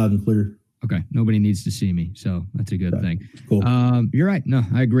you loud and clear. Okay. Nobody needs to see me. So that's a good thing. Cool. You're right. No,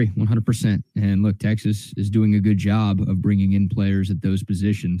 I agree 100%. And look, Texas is doing a good job of bringing in players at those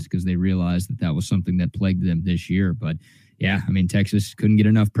positions because they realized that was something that plagued them this year. But yeah, I mean, Texas couldn't get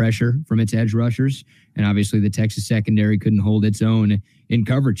enough pressure from its edge rushers. And obviously the Texas secondary couldn't hold its own in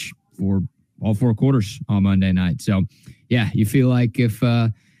coverage for all 4 quarters on Monday night. So yeah, you feel like if,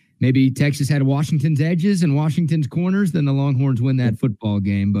 maybe Texas had Washington's edges and Washington's corners, then the Longhorns win that football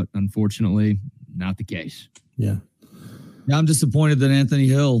game. But unfortunately, not the case. Yeah. Yeah, I'm disappointed that Anthony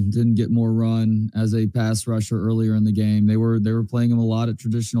Hill didn't get more run as a pass rusher earlier in the game. They were playing him a lot at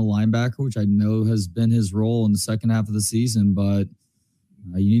traditional linebacker, which I know has been his role in the second half of the season. But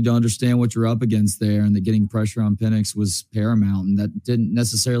you need to understand what you're up against there, and that getting pressure on Penix was paramount. And that didn't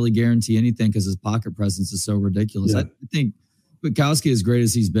necessarily guarantee anything because his pocket presence is so ridiculous. Yeah. I think Bukowski, as great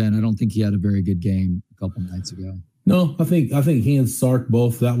as he's been, I don't think he had a very good game a couple nights ago. No, I think he and Sark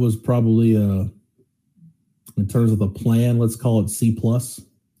both. That was probably in terms of the plan, let's call it C+.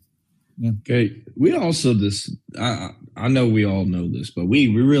 Yeah. Okay. We also I know we all know this, but we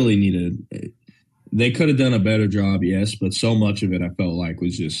really needed. They could have done a better job, yes, but so much of it I felt like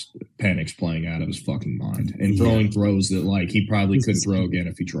was just Penix playing out of his fucking mind and throwing throws that like he probably couldn't throw again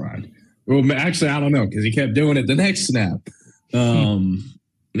if he tried. Well, actually, I don't know because he kept doing it the next snap.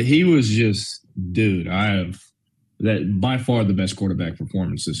 He was just, dude, I have that by far the best quarterback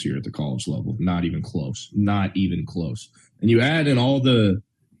performance this year at the college level. Not even close. Not even close. And you add in all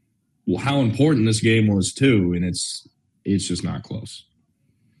how important this game was too, and it's just not close.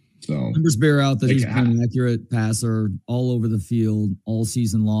 So numbers bear out that he's been an accurate passer all over the field all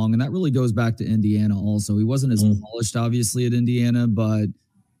season long, and that really goes back to Indiana also. He wasn't as polished, obviously, at Indiana, but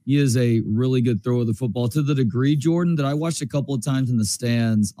he is a really good thrower of the football to the degree, Jordan, that I watched a couple of times in the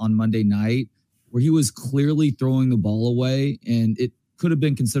stands on Monday night where he was clearly throwing the ball away, and it could have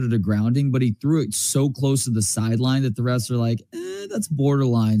been considered a grounding, but he threw it so close to the sideline that the refs are like, that's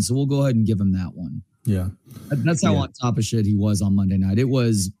borderline. So we'll go ahead and give him that one. Yeah. That's how on top of shit he was on Monday night. It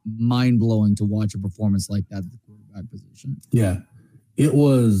was mind blowing to watch a performance like that at the quarterback position. Yeah. It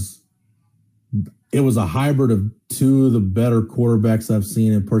was a hybrid of two of the better quarterbacks I've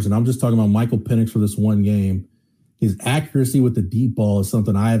seen in person. I'm just talking about Michael Penix for this one game. His accuracy with the deep ball is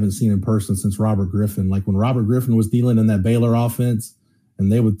something I haven't seen in person since Robert Griffin. Like when Robert Griffin was dealing in that Baylor offense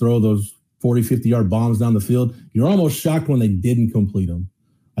and they would throw those 40, 50-yard bombs down the field, you're almost shocked when they didn't complete them.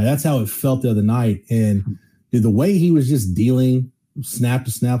 Like, that's how it felt the other night. And the way he was just dealing snap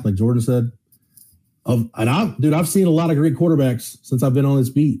to snap, like Jordan said, I've seen a lot of great quarterbacks since I've been on this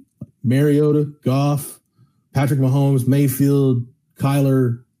beat. Mariota, Goff, Patrick Mahomes, Mayfield,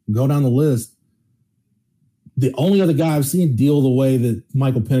 Kyler, go down the list. The only other guy I've seen deal the way that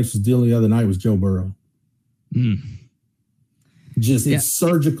Michael Penix was dealing the other night was Joe Burrow. It's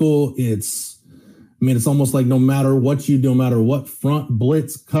surgical. It's almost like no matter what you do, no matter what front,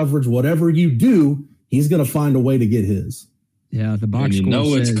 blitz, coverage, whatever you do, he's going to find a way to get his. Yeah, the box score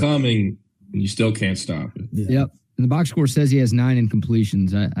says, it's coming, and you still can't stop it. Yeah. Yep. And the box score says he has 9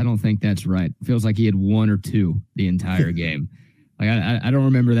 incompletions. I don't think that's right. It feels like he had 1 or 2 the entire game. Like I don't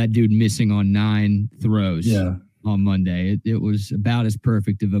remember that dude missing on 9 throws on Monday. It was about as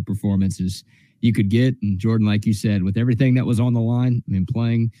perfect of a performance as you could get. And Jordan, like you said, with everything that was on the line,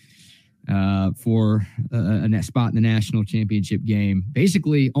 playing for a spot in the national championship game,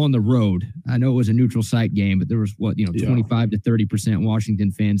 basically on the road. I know it was a neutral site game, but there was 25 to 30%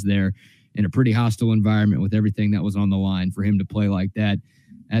 Washington fans there in a pretty hostile environment with everything that was on the line. For him to play like that,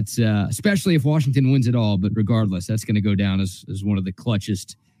 that's especially if Washington wins it all. But regardless, that's going to go down as one of the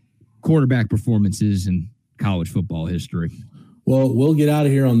clutchest quarterback performances in college football history. Well, we'll get out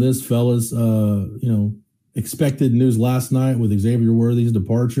of here on this, fellas. Expected news last night with Xavier Worthy's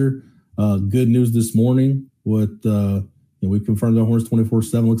departure. Good news this morning with we confirmed the Horns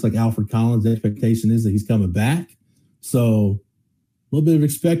 24/7. Looks like Alfred Collins. The expectation is that he's coming back. So a little bit of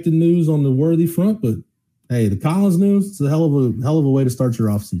expected news on the Worthy front, but hey, the Collins news, it's a hell of a way to start your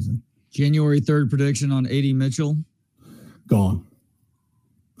offseason. January 3rd prediction on A.D. Mitchell. Gone.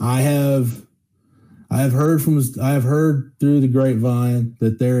 I have heard through the grapevine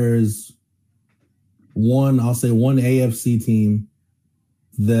that there is one AFC team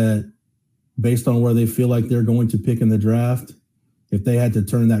that, based on where they feel like they're going to pick in the draft, if they had to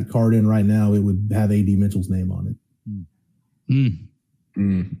turn that card in right now, it would have A.D. Mitchell's name on it.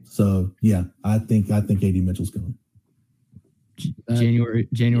 So yeah, I think A.D. Mitchell's going. January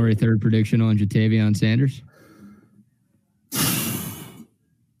 3rd prediction on Jatavion Sanders.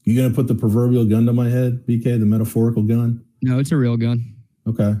 You gonna put the proverbial gun to my head, BK? The metaphorical gun? No, it's a real gun.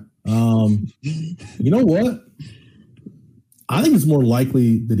 Okay. You know what? I think it's more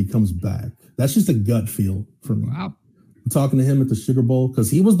likely that he comes back. That's just a gut feel for me. Wow. I'm talking to him at the Sugar Bowl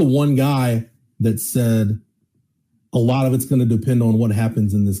because he was the one guy that said a lot of it's going to depend on what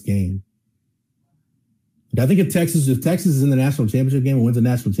happens in this game. I think if Texas is in the national championship game and wins the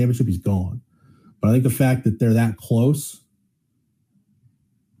national championship, he's gone. But I think the fact that they're that close,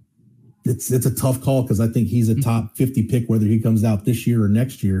 it's a tough call because I think he's a top 50 pick whether he comes out this year or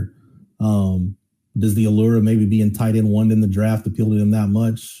next year. Does the allure of maybe being tight end 1 in the draft appeal to him that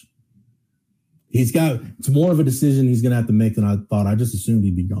much? It's more of a decision he's going to have to make than I thought. I just assumed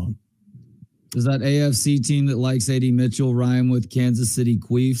he'd be gone. Does that AFC team that likes A.D. Mitchell rhyme with Kansas City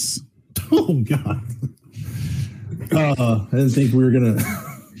Queefs? Oh God! I didn't think we were gonna.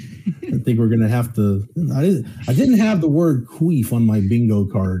 I think we're gonna have to. I didn't have the word queef on my bingo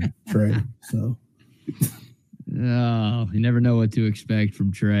card, Trey. So. Oh, you never know what to expect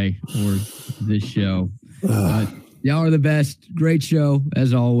from Trey or this show. Y'all are the best. Great show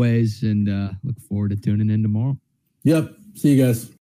as always, and look forward to tuning in tomorrow. Yep. See you guys.